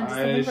myself and then did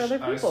something for other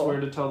people. I swear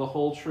to tell the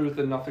whole truth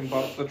and nothing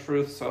but the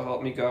truth, so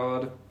help me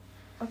God.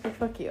 Okay,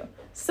 fuck you.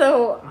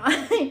 So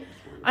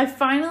I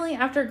finally,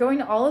 after going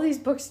to all of these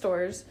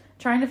bookstores,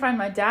 trying to find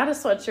my dad a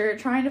sweatshirt,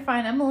 trying to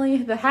find Emily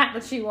the hat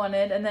that she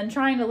wanted, and then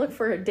trying to look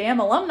for a damn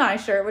alumni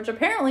shirt, which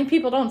apparently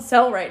people don't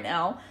sell right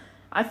now.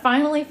 I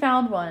finally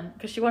found one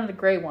because she wanted a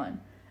gray one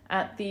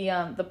at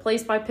the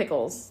place by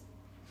Pickles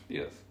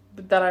Yes.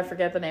 that I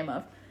forget the name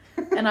of.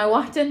 And I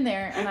walked in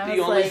there and I was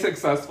The only like,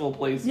 successful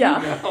place Yeah.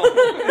 you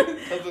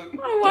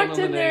know. I walked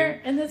in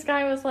there and this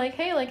guy was like,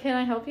 hey, like, can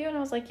I help you? And I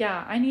was like,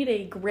 yeah, I need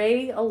a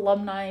gray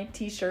alumni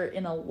t-shirt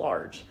in a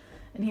large.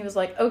 And he was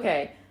like,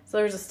 okay. So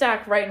there was a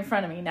stack right in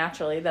front of me,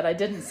 naturally, that I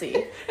didn't see.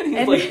 And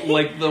And- he's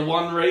like the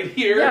one right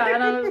here. Yeah,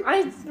 and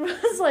I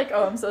was like,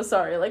 oh, I'm so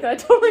sorry. Like, I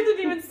totally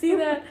didn't even see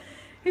that.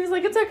 He was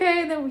like, it's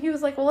okay. And then he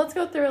was like, well, let's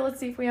go through it. Let's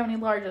see if we have any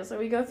larges. So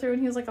we go through,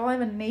 and he was like, oh, I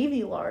have a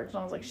navy large. And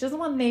I was like, she doesn't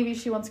want navy.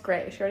 She wants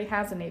gray. She already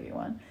has a navy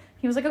one.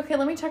 He was like, okay,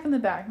 let me check in the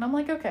back. And I'm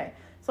like, okay.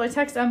 So I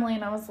text Emily,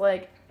 and I was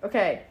like,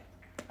 okay,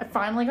 I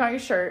finally got your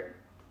shirt.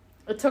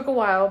 It took a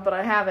while, but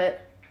I have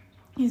it.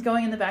 He's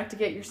going in the back to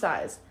get your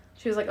size.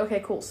 She was like, okay,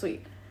 cool,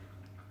 sweet.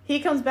 He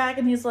comes back,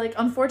 and he's like,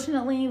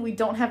 unfortunately, we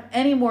don't have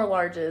any more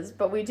larges,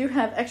 but we do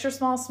have extra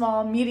small,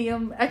 small,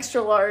 medium,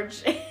 extra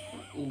large,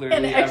 Literally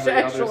and extra,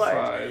 every extra other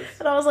large. size.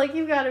 And I was like,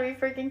 you've got to be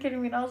freaking kidding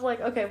me. And I was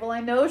like, okay, well, I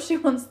know she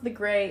wants the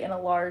gray and a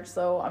large,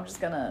 so I'm just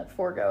going to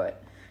forego it.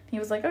 He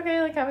was like,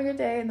 okay, like, have a good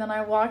day. And then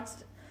I walked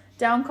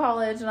down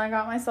College, and I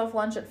got myself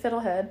lunch at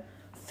Fiddlehead.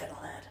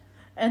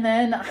 And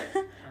then I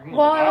don't know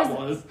while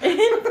what that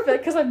was.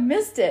 because I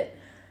missed it.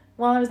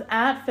 While I was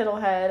at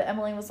Fiddlehead,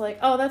 Emily was like,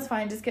 oh, that's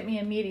fine, just get me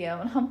a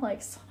medium. And I'm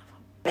like, son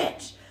of a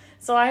bitch.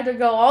 So I had to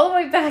go all the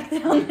way back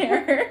down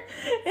there.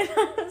 And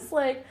I was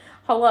like,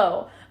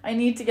 hello, I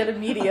need to get a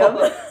medium.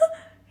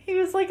 He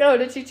was like, oh,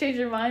 did she change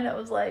her mind? I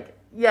was like,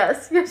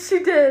 yes, she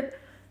did.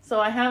 So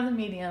I have the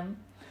medium.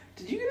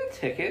 Did you get a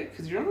ticket?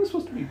 Because you're only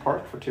supposed to be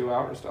parked for 2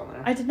 hours down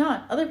there. I did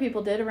not. Other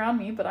people did around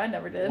me, but I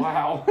never did.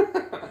 Wow.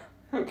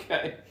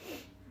 Okay.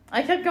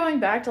 I kept going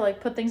back to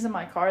like put things in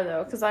my car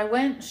though, because I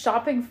went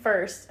shopping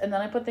first, and then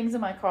I put things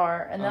in my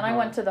car, and then I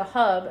went to the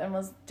hub and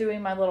was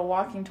doing my little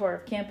walking tour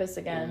of campus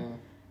again,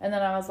 and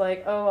then I was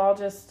like, oh, I'll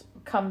just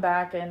come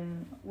back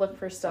and look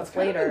for stuff It's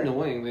kind later. of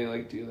annoying they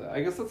like do that.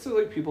 I guess that's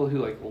like people who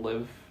like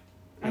live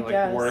I or like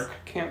guess. work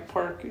can't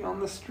park on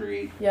the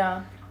street.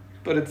 Yeah.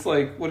 But it's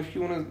like, what if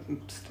you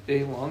want to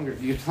stay longer?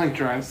 Do you have to like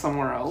drive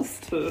somewhere else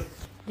to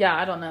Yeah,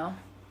 I don't know.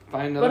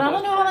 find another But I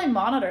bus don't know how they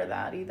monitor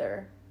that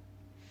either.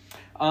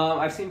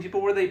 I've seen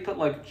people where they put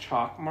like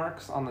chalk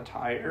marks on the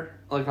tire,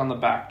 like on the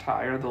back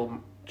tire.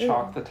 They'll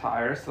chalk the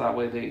tire so that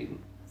way they,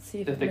 See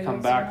if it they come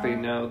moves back, or they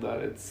not. know that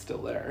it's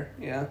still there.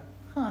 Yeah.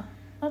 Huh.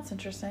 That's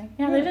interesting.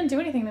 Yeah, they didn't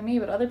do anything to me,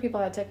 but other people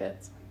had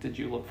tickets. Did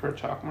you look for a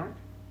chalk mark?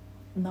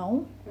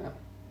 No? Yeah.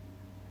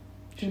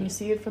 Can you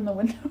see it from the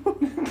window?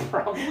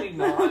 Probably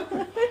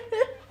not.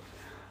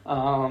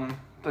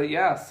 But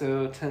yeah,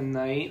 so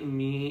tonight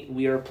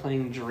we are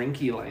playing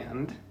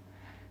Drinkyland,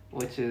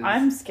 which is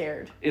I'm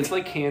scared. it's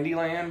like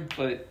Candyland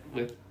but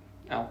with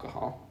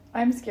alcohol.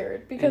 I'm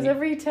scared because And you-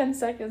 every 10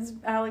 seconds,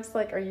 Alex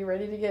like, are you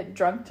ready to get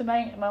drunk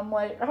tonight? And I'm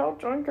like, how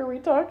drunk are we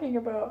talking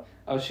about?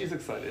 Oh, she's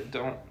excited.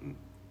 Don't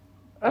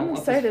I'm let this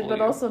excited, fool but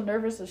you. also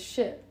nervous as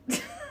shit.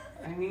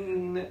 I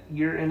mean,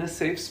 you're in a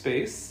safe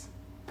space.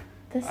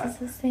 This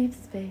is a safe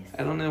space.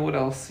 I don't know what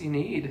else you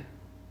need.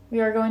 We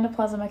are going to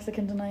Plaza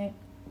Mexican tonight.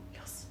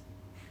 Yes.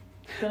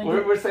 Gonna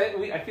get- We're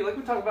saying I feel like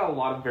we talk about a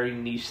lot of very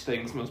niche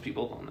things most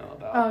people don't know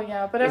about. Oh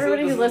yeah, but This is-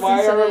 everybody this who is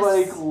listens to why our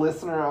this, like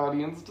listener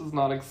audience does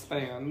not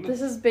expand.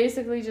 this is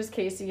basically just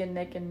Casey and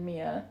Nick and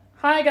Mia.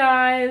 Hi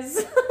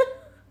guys.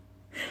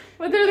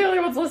 But they're the only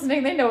ones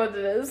listening. They know what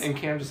it is. And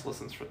Cam just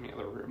listens from the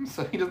other room,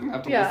 so he doesn't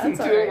have to Yeah, listen it's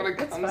to it when alright.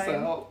 it It's comes fine.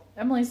 out.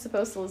 Emily's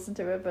supposed to listen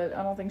to it, but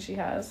I don't think she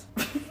has.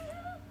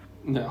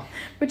 No.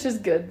 Which is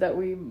good that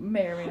we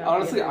may or may not.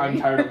 Honestly, be I'm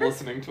interviewing tired of her.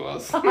 listening to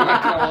us. I'm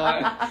not gonna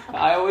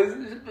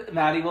lie.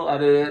 Maddie will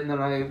edit it, and then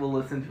I will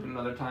listen to it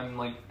another time and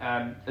like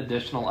add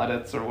additional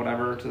edits or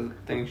whatever to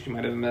things she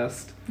might have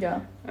missed. Yeah.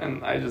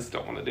 And I just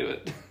don't want to do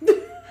it.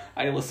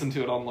 I listen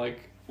to it on like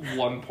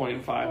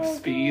 1.5 Oh,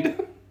 speed.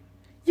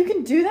 You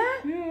can do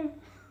that? Yeah.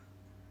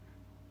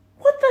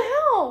 What the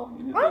hell?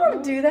 You I know want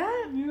that? to do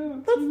that. Yeah.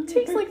 That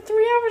takes like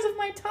 3 hours of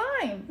my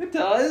time. It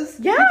does?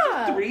 It Yeah.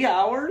 takes you 3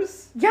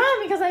 hours? Yeah,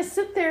 because I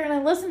sit there and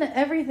I listen to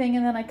everything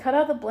and then I cut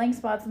out the blank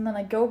spots and then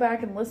I go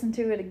back and listen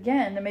to it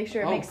again to make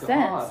sure it makes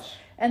sense.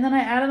 And then I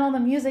add in all the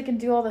music and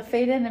do all the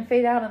fade in and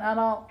fade out and add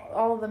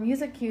all of the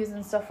music cues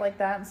and stuff like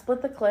that and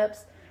split the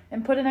clips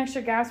and put in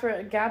extra gaps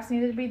where gaps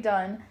needed to be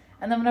done.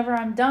 And then whenever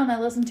I'm done, I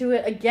listen to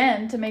it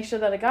again to make sure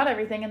that I got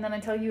everything, and then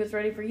I tell you it's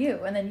ready for you.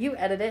 And then you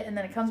edit it, and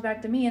then it comes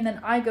back to me, and then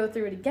I go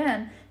through it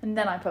again, and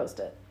then I post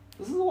it.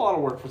 This is a lot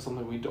of work for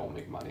something we don't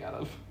make money out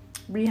of.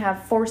 We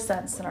have 4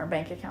 cents in our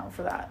bank account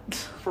for that.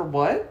 For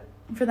what?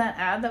 For that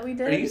ad that we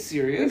did. Are you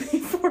serious? We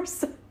made 4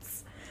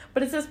 cents.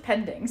 But it says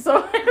pending,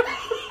 so...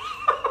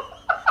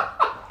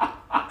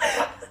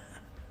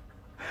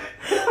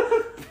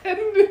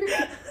 Pending.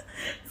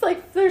 It's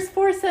like there's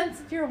 4 cents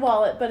in your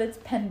wallet, but it's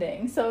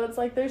pending. So it's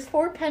like there's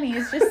 4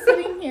 pennies just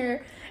sitting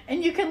here,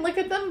 and you can look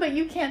at them, but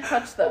you can't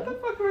touch What the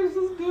them. fuck are we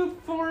supposed to do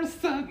with 4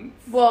 cents?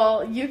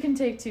 Well, you can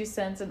take 2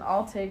 cents, and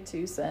I'll take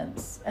 2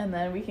 cents, and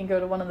then we can go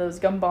to one of those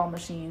gumball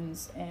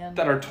machines and.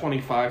 That are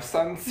 25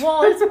 cents?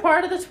 Well, it's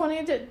part of the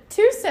 20.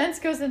 2 cents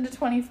goes into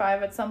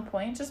 25 at some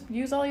point. Just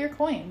use all your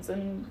coins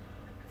and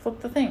flip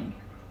the thing.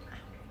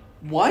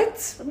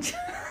 What?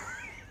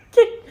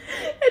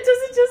 It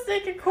doesn't just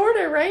take a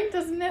quarter, right?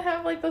 Doesn't it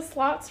have like the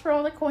slots for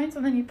all the coins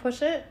and then you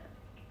push it?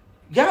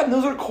 Yeah, and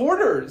those are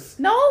quarters.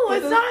 No, But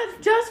it's those-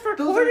 not just for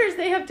those are quarters.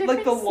 They have different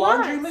Like the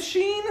laundry slots.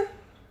 machine?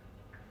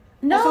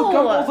 No. Also,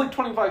 gumball's like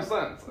 25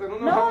 cents. I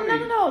don't know how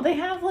many. No. They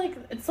have like,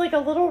 it's like a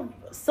little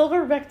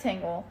silver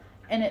rectangle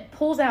and it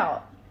pulls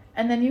out.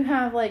 And then you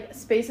have like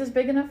spaces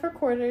big enough for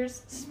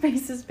quarters,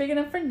 spaces big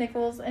enough for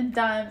nickels and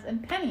dimes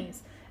and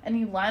pennies. And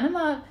you line them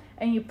up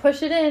and you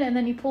push it in and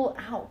then you pull it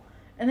out.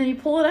 And then you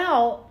pull it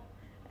out.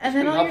 And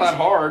then all Not your that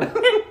hard.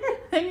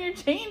 then your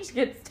change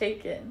gets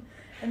taken.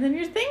 And then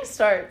your thing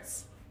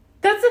starts.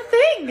 That's a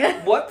thing.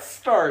 What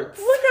starts?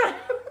 Look at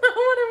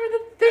whatever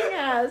the thing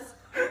has.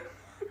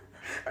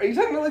 Are you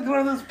talking about like one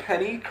of those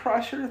penny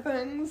crusher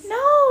things?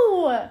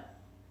 No.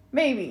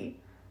 Maybe.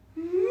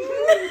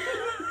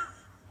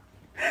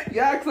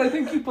 Yeah, because I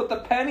think you put the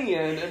penny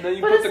in, and then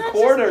you But put it's the not just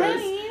quarters,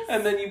 pennies.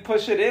 and then you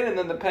push it in, and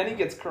then the penny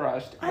gets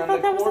crushed. And I then thought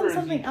the that was on quarters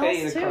something you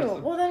pay else to crush too.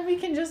 them. Well, then we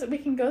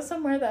can go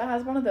somewhere that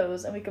has one of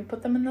those, and we can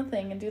put them in the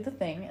thing and do the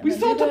thing. And We then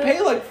still do have to the-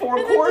 pay like 4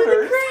 and then quarters.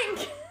 do the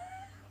crank.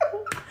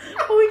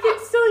 Well, we can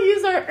still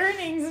use our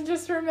earnings and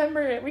just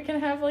remember it. We can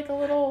have like a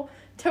little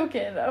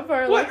token of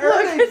our What like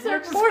earnings? it's We're our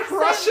just 4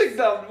 crushing cents.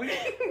 them.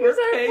 Here's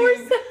our 4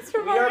 cents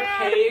from we our are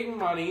ad. paying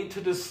money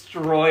to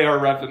destroy our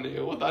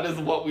revenue. That is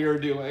what we are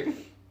doing.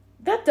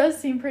 That does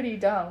seem pretty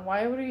dumb.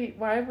 Why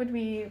would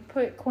we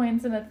put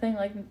coins in a thing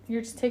like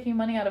you're just taking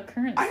money out of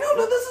currency? I don't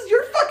know, this is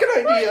your fucking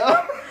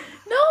idea.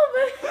 No,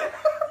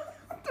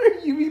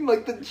 but You mean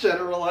like the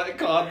generalized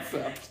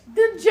concept?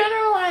 the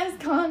generalized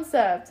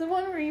concept, the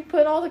one where you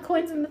put all the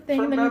coins in the thing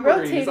For and then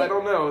memories, you rotate I it.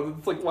 don't know.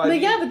 It's like, why But do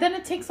you- yeah, but then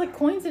it takes like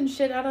coins and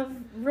shit out of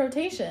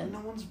rotation. No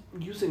one's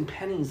using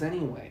pennies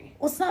anyway.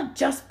 Well, it's not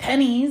just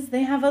pennies.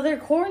 They have other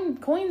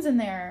coins in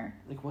there.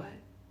 Like what?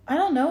 I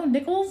don't know,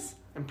 nickels?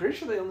 I'm pretty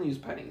sure they only use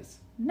pennies.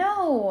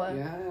 No.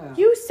 Yeah.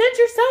 You said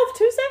yourself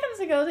 2 seconds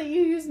ago that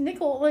you use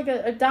nickel, like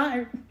a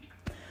dime.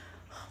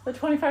 The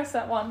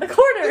 25-cent one. The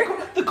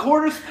quarter. The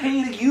quarters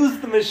pay to use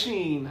the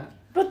machine.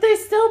 But they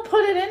still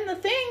put it in the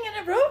thing and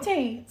it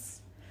rotates.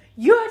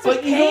 You have to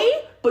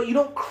pay? But you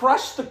don't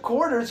crush the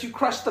quarters, you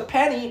crush the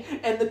penny,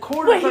 and the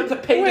quarters are to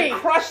pay to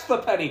crush the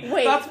penny.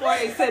 Wait. That's why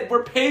I said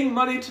we're paying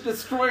money to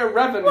destroy a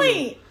revenue.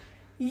 Wait.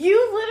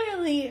 You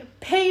literally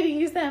pay to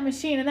use that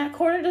machine and that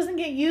quarter doesn't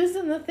get used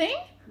in the thing?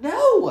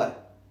 No.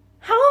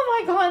 How have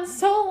I gone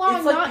so long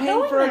It's like not paying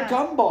knowing for that? a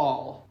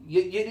gumball.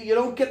 You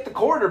don't get the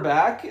quarter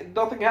back.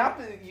 Nothing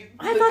happens.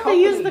 I thought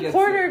they used the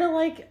quarter to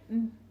like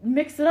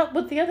mix it up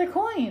with the other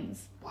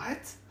coins.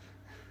 What?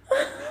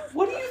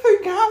 What do you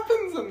think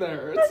happens in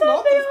there? I It's thought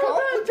not they this all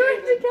got joined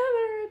complicated.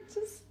 together. It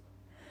just...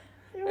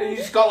 And you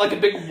just got like a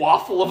big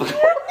waffle of a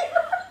coin.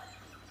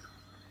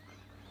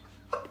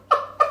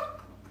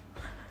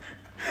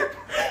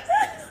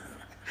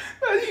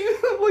 And you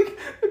have like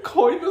a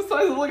coin the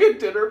size of like a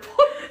dinner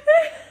plate.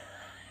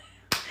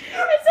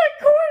 It's a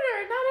quarter,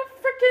 not a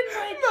freaking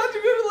like...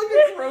 Imagine going to like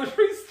a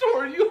grocery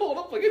store and you hold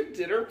up like a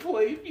dinner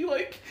plate. Be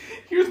like,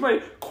 here's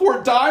my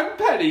quarter-dime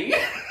penny.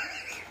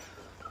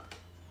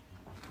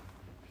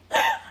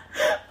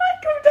 I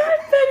go down,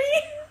 Betty.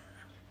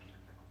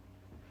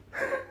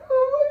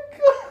 Oh my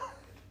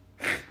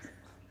god.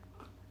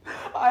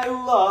 I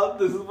love,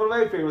 this is one of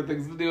my favorite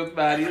things to do with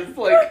Maddie, is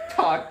like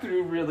talk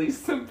through really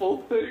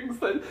simple things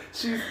that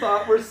she's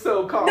thought were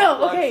so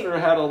complex in her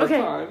head all the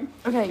time.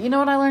 Okay, you know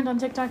what I learned on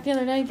TikTok the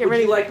other day? Get Would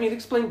ready. you like me to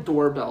explain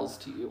doorbells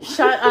to you?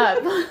 Shut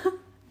up.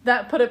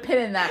 Put a pin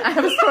in that. I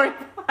have a story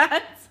for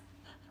that.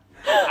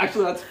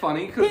 Actually, that's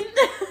funny, because...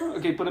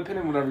 Okay, put a pin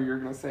in whatever you're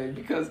going to say,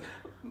 because...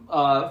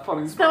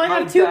 funny. So I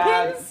have two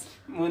pins?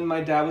 When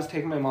my dad was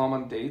taking my mom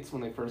on dates,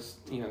 when they first,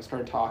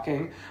 started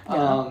talking,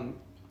 Yeah.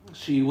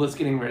 she was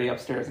getting ready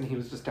upstairs, and he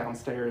was just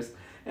downstairs.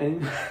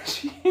 And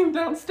she came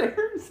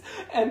downstairs,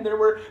 and there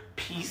were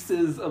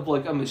pieces of,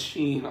 like, a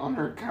machine on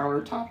her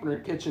countertop in her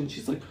kitchen.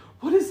 She's like,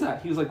 what is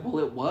that? He was like, well,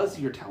 it was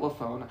your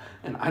telephone,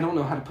 and I don't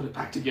know how to put it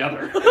back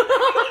together.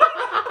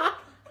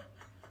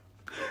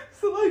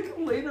 So, like,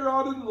 later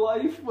on in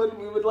life, when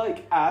we would,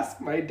 like, ask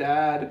my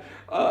dad,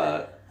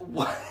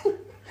 what,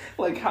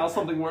 like, how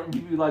something worked,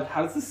 we'd be like,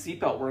 how does the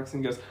seatbelt work?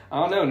 And he goes, I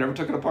don't know, never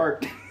took it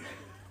apart.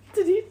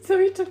 So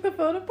he took the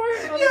phone apart?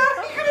 Yeah, he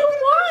could have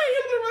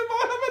Why? my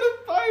mom had to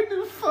buy a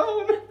new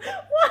phone.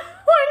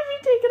 Why did he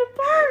take it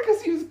apart?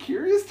 Because he was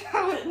curious to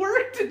how it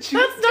worked, and she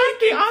That's was not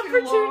the taking too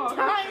opportune long.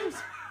 time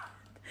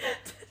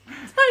to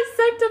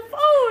dissect a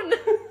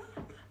phone.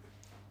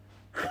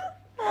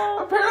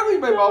 Oh, Apparently,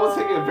 my mom was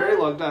taking a God. very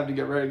long time to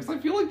get ready, because I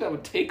feel like that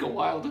would take a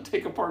while to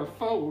take apart a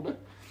phone.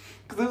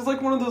 Because it was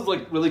like one of those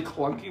like really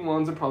clunky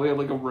ones that probably had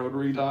like a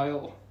rotary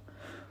dial.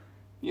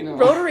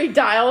 Rotary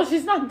dial?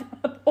 She's not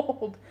that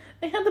old.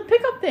 They had the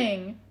pickup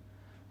thing.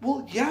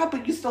 Well, yeah,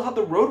 but you still have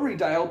the rotary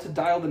dial to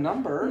dial the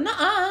number.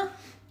 Nuh-uh.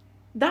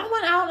 That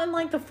went out in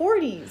like the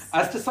 40s.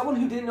 As to someone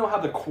who didn't know how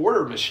the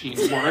quarter machine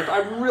worked,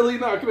 I'm really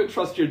not going to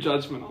trust your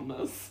judgment on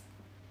this.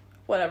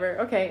 Whatever.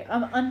 Okay,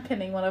 I'm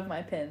unpinning one of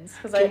my pins.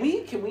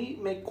 Can we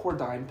make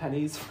quarter-dime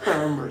pennies for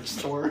our merch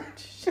store?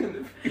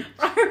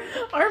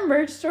 Our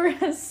merch store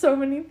has so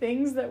many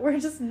things that we're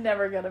just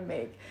never gonna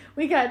make.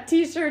 We got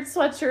t-shirts,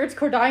 sweatshirts,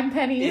 cordime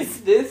pennies.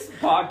 If this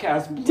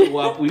podcast blew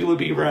up, we would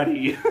be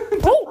ready to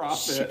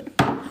profit. Shit.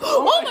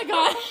 Oh my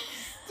god!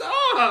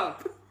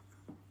 Stop!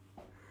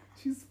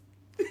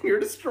 You're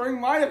destroying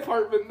my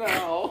apartment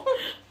now.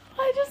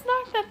 I just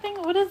knocked that thing.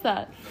 What is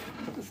that?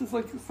 This is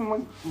like some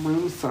like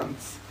room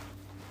scents.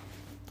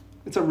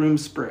 It's a room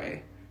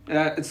spray.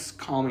 It's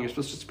calming. You're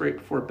supposed to spray it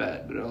before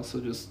bed, but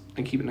also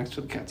I keep it next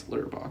to the cat's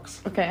litter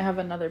box. Okay, I have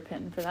another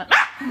pin for that.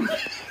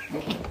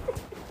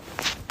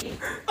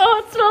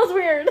 Oh, it smells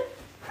weird.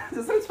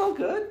 Doesn't it smell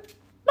good?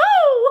 No!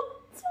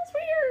 It smells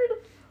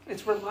weird.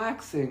 It's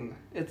relaxing.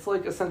 It's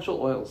like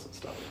essential oils and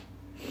stuff.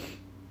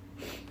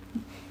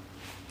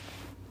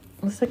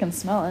 At least I can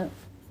smell it.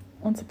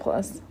 What's a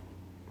plus?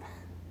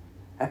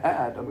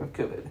 I don't have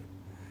COVID.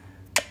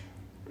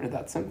 Or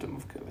that symptom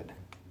of COVID.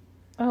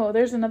 Oh,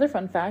 there's another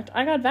fun fact.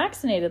 I got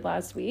vaccinated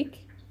last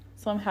week,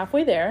 so I'm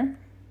halfway there.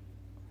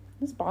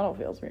 This bottle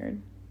feels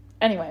weird.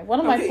 Anyway, one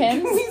of my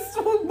pins...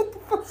 What the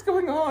fuck's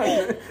going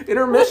on?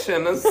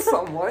 Intermission is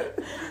somewhat.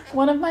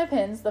 One of my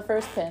pins, the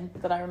first pin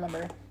that I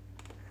remember.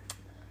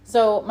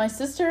 So, my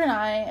sister and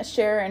I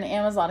share an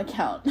Amazon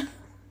account.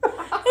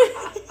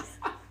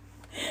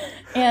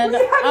 And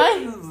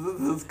Is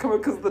this coming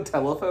because of the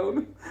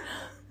telephone?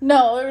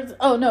 No,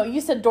 oh no,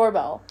 you said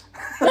doorbell.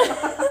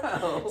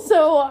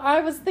 So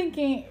I was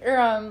thinking, we're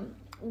on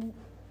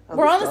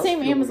the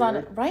same Amazon,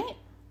 weird. right?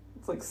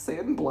 It's like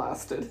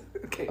sandblasted.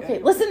 Okay. Okay,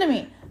 listen to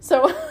me.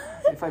 So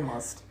If I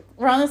must.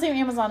 we're on the same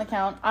Amazon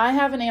account. I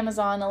have an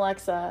Amazon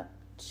Alexa.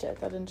 Shit,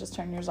 that didn't just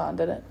turn yours on,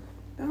 did it?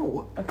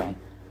 No. Okay.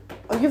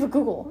 Oh, you have a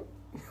Google.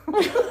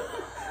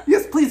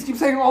 Yes, please keep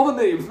saying all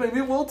the names. Maybe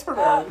it will turn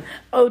on.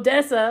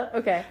 Odessa.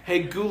 Okay.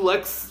 Hey,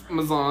 Gulex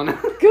Amazon.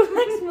 Google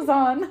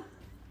Amazon.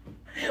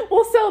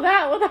 We'll sell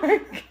that with our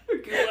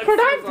for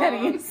 9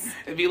 pennies.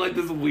 It'd be like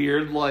this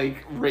weird,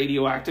 like,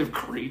 radioactive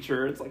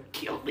creature. It's like,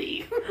 kill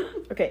me.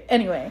 Okay,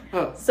 anyway.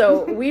 Oh.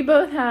 So we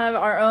both have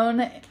our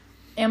own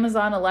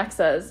Amazon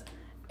Alexas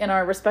in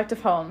our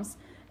respective homes,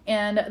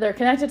 and they're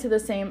connected to the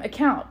same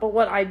account. But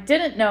what I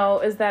didn't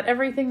know is that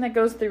everything that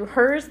goes through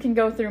hers can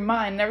go through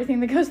mine, and everything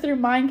that goes through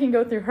mine can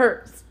go through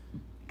hers.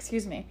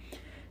 Excuse me.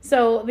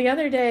 So the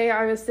other day,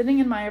 I was sitting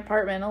in my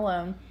apartment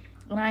alone,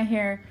 and I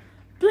hear,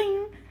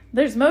 bling,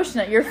 there's motion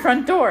at your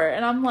front door.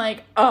 And I'm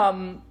like,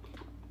 What?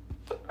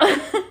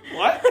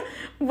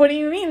 What do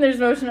you mean there's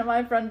motion at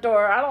my front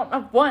door? I don't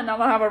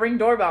have a Ring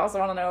doorbell,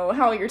 so I don't know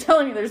how you're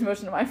telling me there's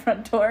motion at my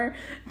front door.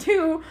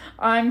 2,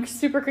 I'm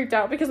super creeped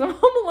out because I'm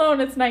home alone,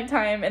 it's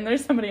nighttime, and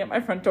there's somebody at my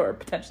front door,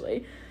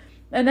 potentially.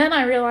 And then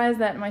I realized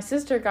that my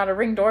sister got a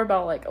Ring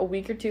doorbell like a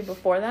week or 2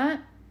 before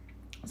that.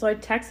 So I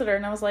texted her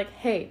and I was like,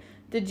 hey,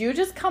 did you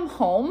just come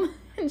home?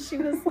 And she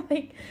was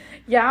like,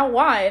 yeah,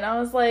 why? And I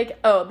was like,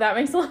 oh, that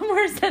makes a lot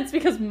more sense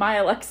because my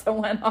Alexa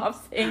went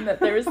off saying that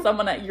there was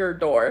someone at your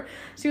door.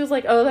 She was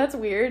like, oh, that's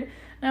weird.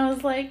 And I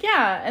was like,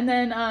 yeah. And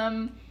then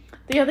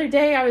the other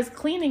day I was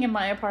cleaning in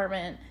my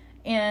apartment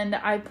and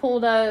I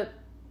pulled up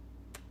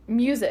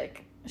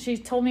music. She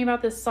told me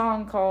about this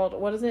song called,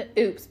 what is it?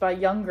 Oops, by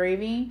Young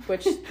Gravy,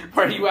 which...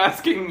 Why are you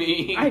asking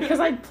me? Because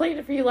I played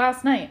it for you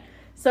last night.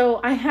 So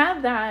I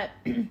had that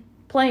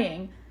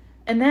playing.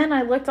 And then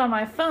I looked on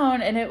my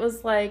phone and it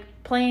was like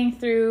playing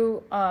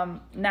through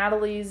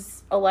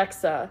Natalie's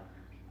Alexa.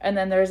 And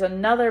then there's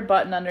another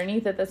button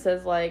underneath it that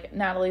says like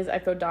Natalie's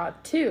Echo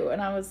Dot 2.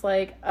 And I was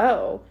like,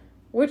 oh,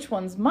 which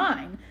one's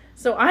mine?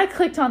 So I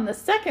clicked on the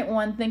second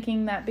one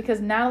thinking that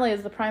because Natalie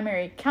is the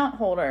primary account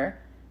holder,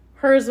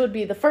 hers would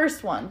be the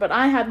first one. But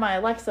I had my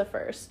Alexa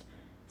first.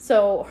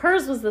 So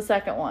hers was the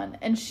second one.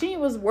 And she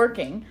was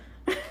working.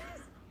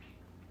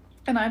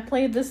 And I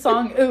played this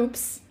song,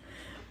 Oops.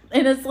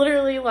 And it's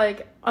literally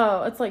like,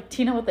 it's like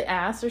Tina with the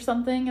ass or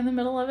something in the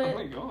middle of it. Oh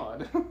my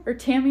god. Or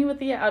Tammy with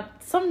the ass.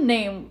 Some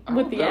name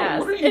with the ass.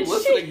 What are you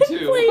listening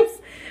to?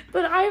 Plays,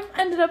 but I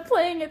ended up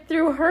playing it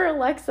through her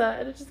Alexa.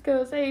 And it just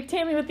goes, hey,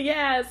 Tammy with the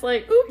ass.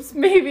 Like, oops,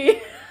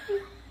 maybe.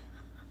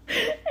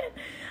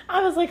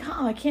 I was like,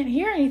 oh, I can't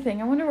hear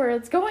anything. I wonder where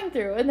it's going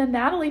through. And then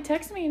Natalie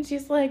texted me and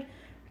she's like,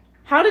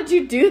 how did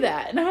you do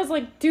that? And I was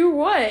like, do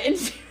what? And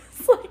she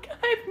was like,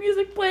 I have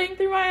music playing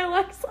through my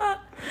Alexa.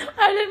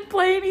 I didn't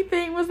play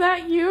anything. Was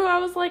that you? I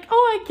was like,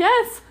 oh, I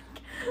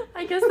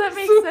guess that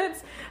makes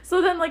sense. So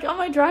then, like, on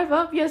my drive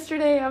up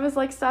yesterday, I was,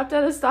 like, stopped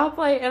at a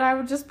stoplight, and I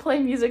would just play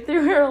music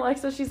through her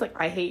Alexa. She's like,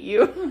 I hate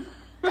you.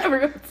 Every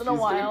once in a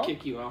while. She's gonna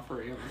kick you off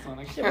her Amazon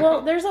account.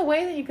 Well, there's a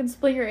way that you can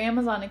split your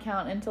Amazon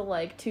account into,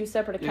 like, 2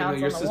 separate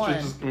accounts your on the one.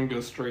 sister's just gonna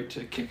go straight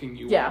to kicking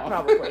you off. Yeah,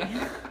 probably.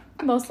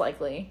 Most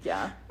likely,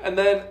 yeah. And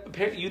then,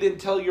 you didn't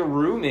tell your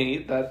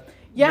roommate that...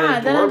 Yeah,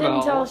 the then I didn't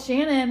doorbell- tell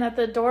Shannon that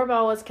the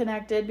doorbell was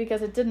connected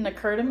because it didn't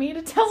occur to me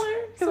to tell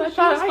her. Because So I she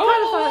kind was of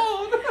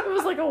thought it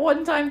was like a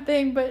one-time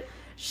thing. But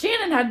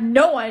Shannon had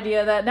no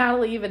idea that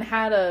Natalie even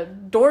had a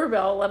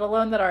doorbell, let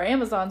alone that our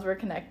Amazons were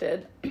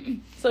connected.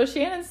 So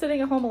Shannon's sitting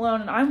at home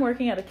alone, and I'm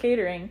working at a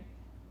catering.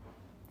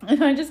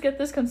 And I just get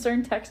this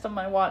concerned text on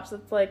my watch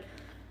that's like,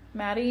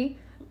 Maddie,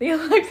 the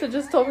Alexa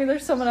just told me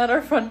there's someone at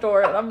our front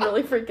door, and I'm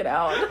really freaking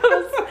out.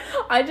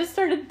 I just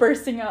started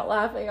bursting out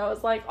laughing. I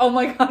was like, oh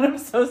my god, I'm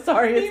so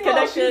sorry, it's Meanwhile,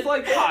 connected. she's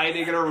like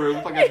hiding in her room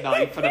with like a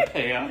knife and a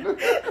pan.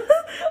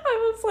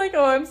 I was like,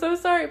 oh, I'm so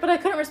sorry. But I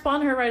couldn't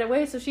respond to her right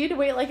away, so she had to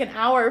wait like an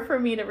hour for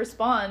me to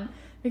respond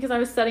because I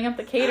was setting up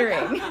the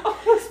catering. So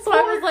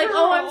I was like,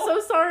 oh, I'm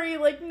so sorry.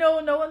 Like, no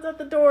one's at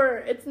the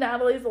door. It's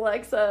Natalie's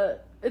Alexa.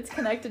 It's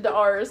connected to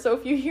ours. So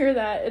if you hear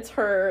that, it's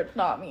her,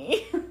 not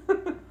me.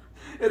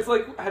 It's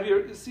like, have you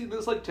ever seen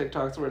those like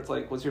TikToks where it's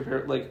like, what's your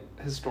favorite like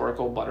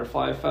historical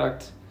butterfly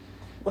effect?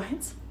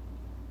 What?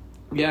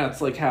 Yeah, it's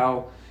like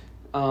how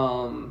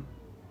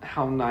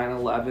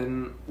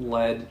 9/11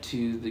 led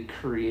to the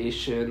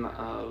creation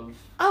of...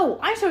 Oh,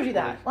 I showed you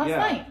that last Yeah.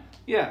 night.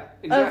 Yeah,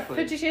 exactly.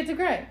 50 Shades of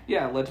Grey.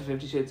 Yeah, led to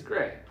 50 Shades of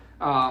Grey.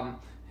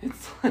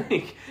 It's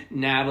like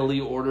Natalie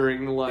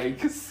ordering like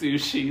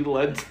sushi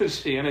led to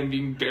Shannon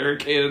being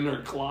barricaded in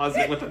her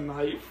closet with a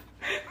knife.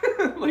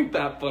 Like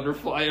that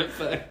butterfly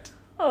effect.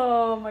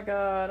 Oh my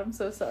god, I'm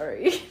so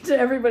sorry to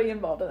everybody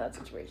involved in that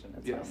situation.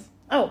 It's Yes.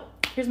 fine. Oh,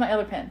 here's my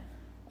other pen.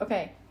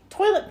 Okay,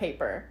 toilet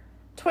paper.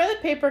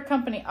 Toilet paper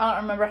company. I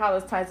don't remember how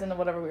this ties into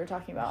whatever we were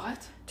talking about.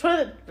 What?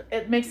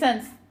 It makes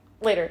sense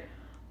later.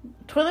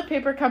 Toilet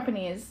paper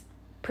companies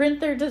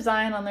print their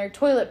design on their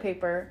toilet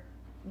paper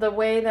the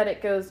way that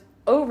it goes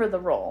over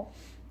the roll.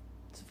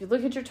 So if you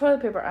look at your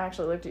toilet paper, I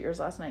actually looked at yours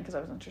last night because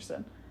I was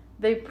interested.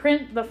 They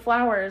print the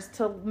flowers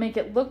to make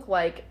it look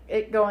like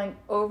it going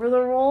over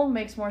the roll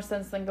makes more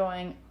sense than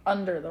going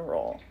under the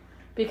roll.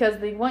 Because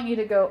they want you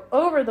to go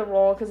over the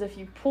roll, because if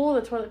you pull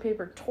the toilet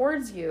paper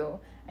towards you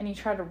and you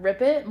try to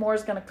rip it, more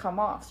is going to come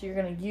off, so you're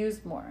going to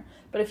use more.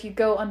 But if you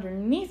go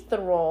underneath the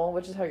roll,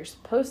 which is how you're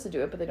supposed to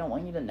do it, but they don't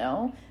want you to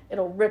know,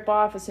 it'll rip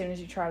off as soon as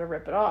you try to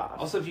rip it off.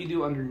 Also, if you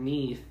do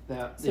underneath,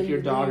 that So if your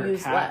you dog or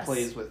use cat less.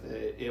 plays with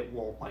it, it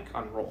won't, like,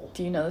 unroll.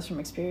 Do you know this from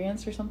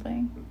experience or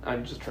something? I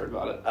just heard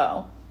about it.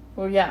 Oh.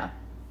 Well, yeah.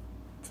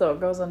 So it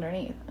goes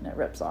underneath and it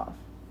rips off.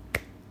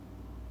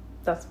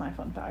 That's my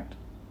fun fact.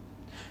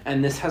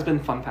 And this has been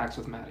Fun Facts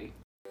with Maddie.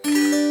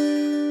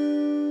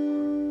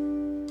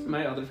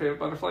 My other favorite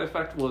butterfly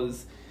effect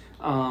was,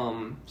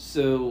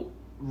 so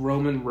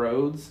Roman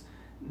roads,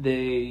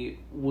 they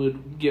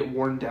would get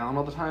worn down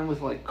all the time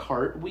with, like,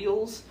 cart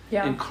wheels.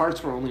 Yeah. And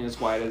carts were only as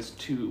wide as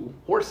 2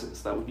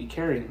 horses that would be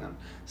carrying them.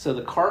 So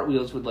the cart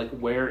wheels would, like,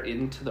 wear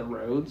into the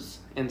roads,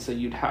 and so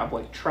you'd have,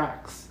 like,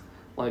 tracks,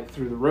 like,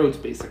 through the roads,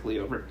 basically,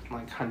 over,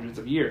 like, hundreds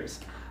of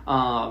years.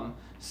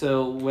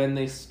 So when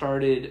they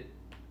started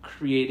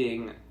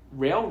creating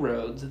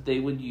railroads, they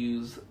would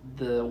use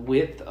the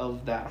width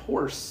of that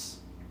horse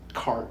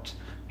cart,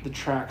 the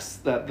tracks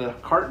that the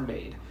cart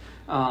made.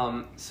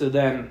 So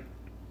then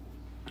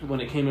when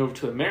it came over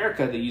to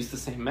America, they used the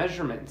same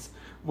measurements.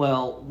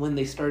 Well, when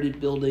they started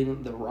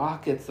building the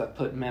rockets that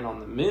put men on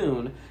the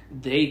moon,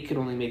 they could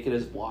only make it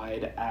as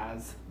wide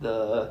as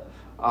the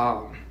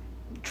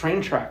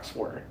train tracks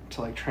were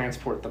to, like,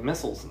 transport the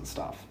missiles and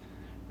stuff,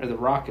 or the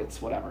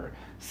rockets, whatever.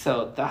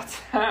 So that's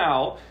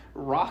how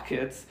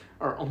rockets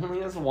are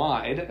only as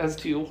wide as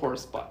 2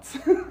 horse butts.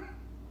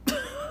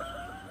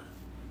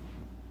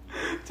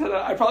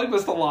 Ta-da. I probably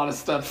missed a lot of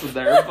steps in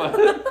there,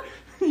 but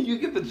you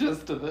get the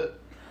gist of it.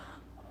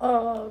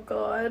 Oh,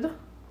 God.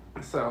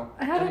 So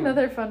I had anyway.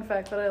 another fun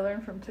fact that I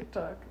learned from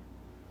TikTok.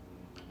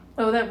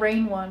 Oh, that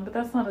rain one, but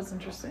that's not as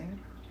interesting.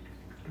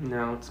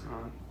 No, it's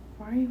not.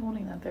 Why are you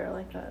holding that there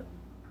like that?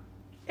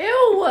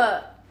 Ew!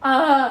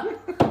 I'm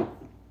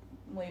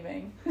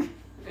leaving.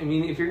 I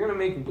mean, if you're gonna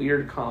make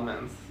weird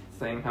comments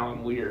saying how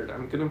I'm weird,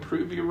 I'm gonna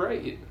prove you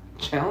right.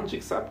 Challenge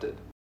accepted.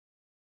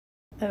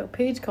 Oh,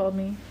 Paige called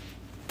me.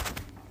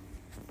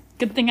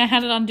 Good thing I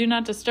had it on Do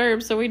Not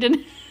Disturb, so we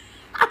didn't...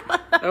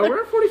 Oh,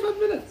 we're at 45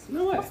 minutes.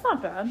 No way. That's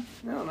not bad.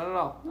 No, not at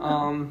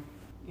all.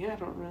 Yeah, I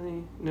don't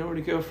really know where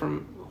to go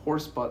from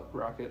horse butt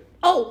rocket.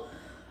 Oh!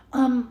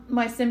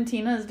 My sim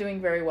Tina is doing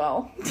very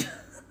well.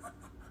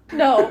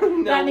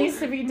 No, that needs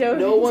to be donated.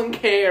 No one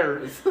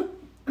cares.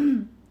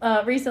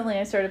 Recently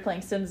I started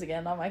playing Sims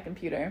again on my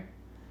computer.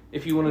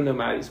 If you want to know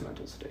Maddie's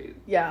mental state.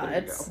 Yeah, there you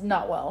it's go.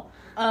 not well.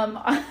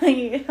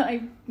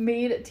 I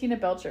made Tina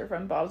Belcher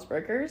from Bob's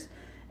Burgers,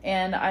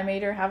 and I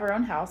made her have her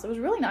own house. It was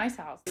a really nice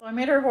house. So I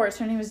made her a horse.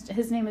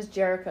 His name is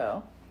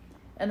Jericho,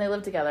 and they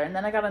lived together. And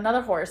then I got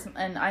another horse,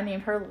 and I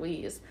named her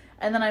Louise.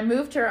 And then I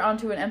moved her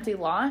onto an empty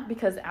lot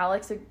because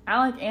Alec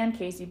and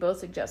Casey both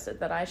suggested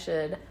that I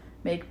should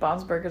make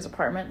Bob's Burgers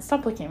apartment.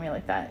 Stop looking at me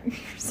like that. You're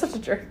such a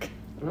jerk.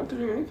 I'm not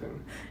doing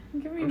anything.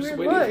 You're giving me I'm just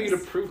weird waiting looks. for you to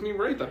prove me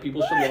right that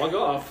people should log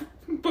off.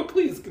 But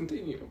please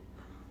continue.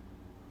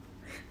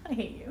 I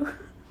hate you.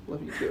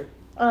 Love you too.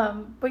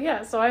 But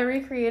yeah, so I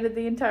recreated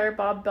the entire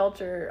Bob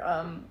Belcher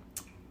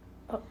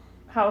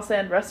house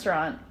and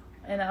restaurant,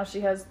 and now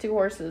she has 2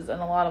 horses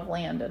and a lot of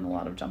land and a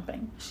lot of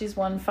jumping. She's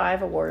won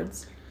 5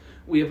 awards.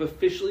 We have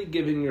officially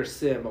given your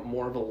sim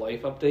more of a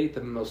life update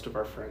than most of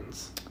our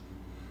friends.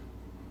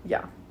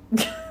 Yeah.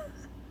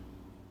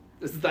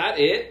 Is that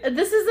it?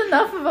 This is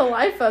enough of a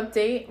life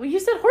update. Well, you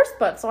said horse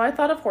butt, so I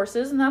thought of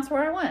horses, and that's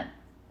where I went.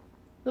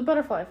 The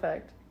butterfly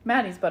effect.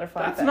 Maddie's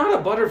butterfly That's effect. not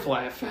a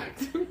butterfly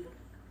effect.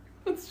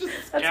 That's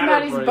just That's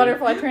scatterbrained. Maddie's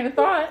butterfly train of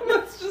thought.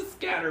 That's just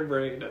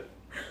scatterbrained.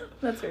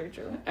 That's very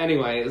true.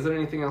 Anyway, is there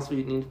anything else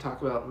we need to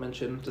talk about,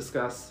 mention,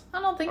 discuss,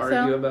 I don't think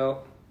argue so.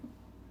 about?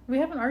 We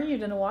haven't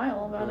argued in a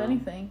while about No.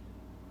 anything.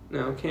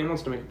 No, Kane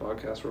wants to make a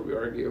podcast where we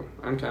argue.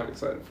 I'm kind of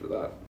excited for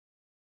that.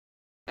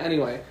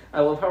 Anyway,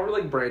 I love how we're,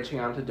 like, branching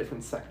out into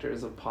different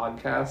sectors of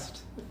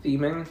podcast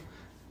theming.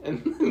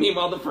 And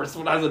meanwhile, the first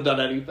one hasn't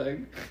done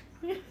anything.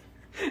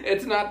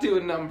 It's not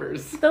doing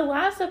numbers. The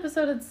last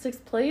episode had 6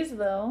 plays,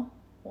 though.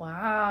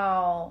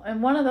 Wow.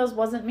 And one of those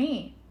wasn't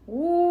me.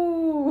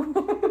 Ooh.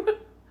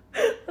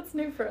 That's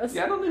new for us.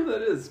 Yeah, I don't know who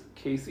that is.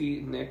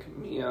 Casey, Nick,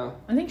 Mia,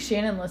 I think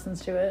Shannon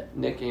listens to it.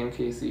 Nick and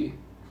Casey.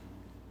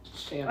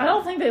 Shannon. I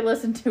don't think they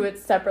listen to it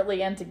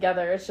separately and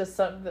together. It's just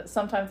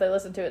sometimes they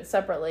listen to it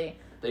separately.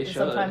 They And should.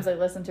 sometimes they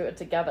listen to it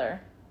together.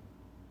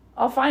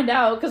 I'll find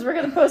out, because we're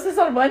going to post this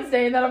on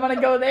Wednesday, and then I'm going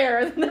to go there,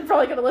 and then they're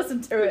probably going to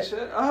listen to They it.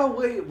 should. Oh,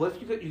 wait. What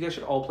if you guys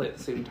should all play at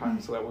the same time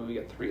so that way we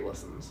get 3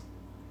 listens?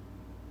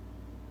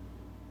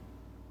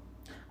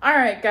 All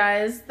right,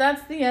 guys.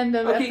 That's the end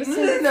of Okay,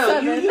 episode no.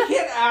 7. You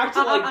can't act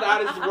like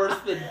that is worse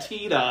than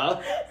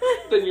Tita,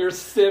 than your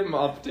sim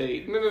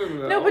update.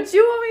 No. No, but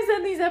you always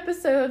end these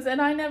episodes,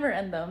 and I never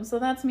end them, so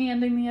that's me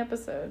ending the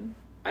episode.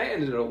 I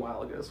ended it a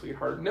while ago,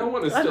 sweetheart. No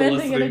one is I'm still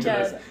ending it listening to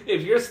again. this.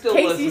 If you're still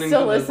Casey's listening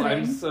still to this,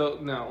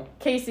 listening. no.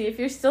 Casey, if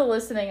you're still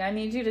listening, I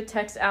need you to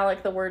text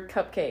Alec the word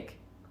cupcake.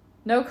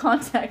 No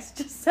context,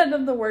 just send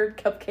him the word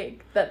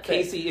cupcake. That's it.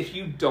 Casey, if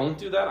you don't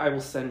do that, I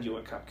will send you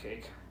a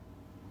cupcake.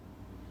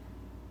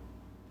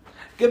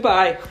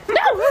 Goodbye.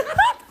 No!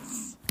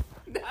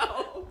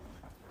 No.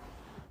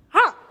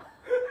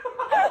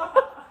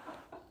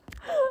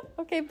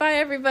 Okay, bye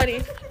everybody.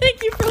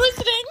 Thank you for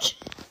listening.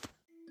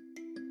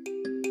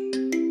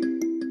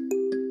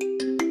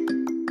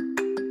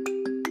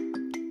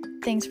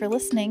 Thanks for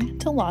listening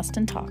to Lost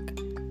in Talk.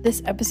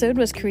 This episode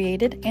was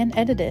created and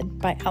edited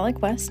by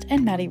Alec West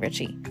and Maddie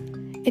Ritchie.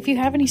 If you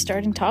have any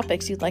starting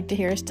topics you'd like to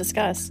hear us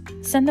discuss,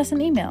 send us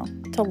an email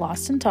to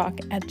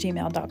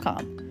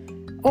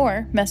lostandtalk@gmail.com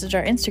or message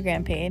our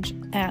Instagram page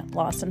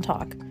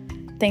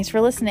 @lostandtalk. Thanks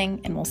for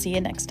listening, and we'll see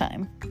you next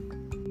time.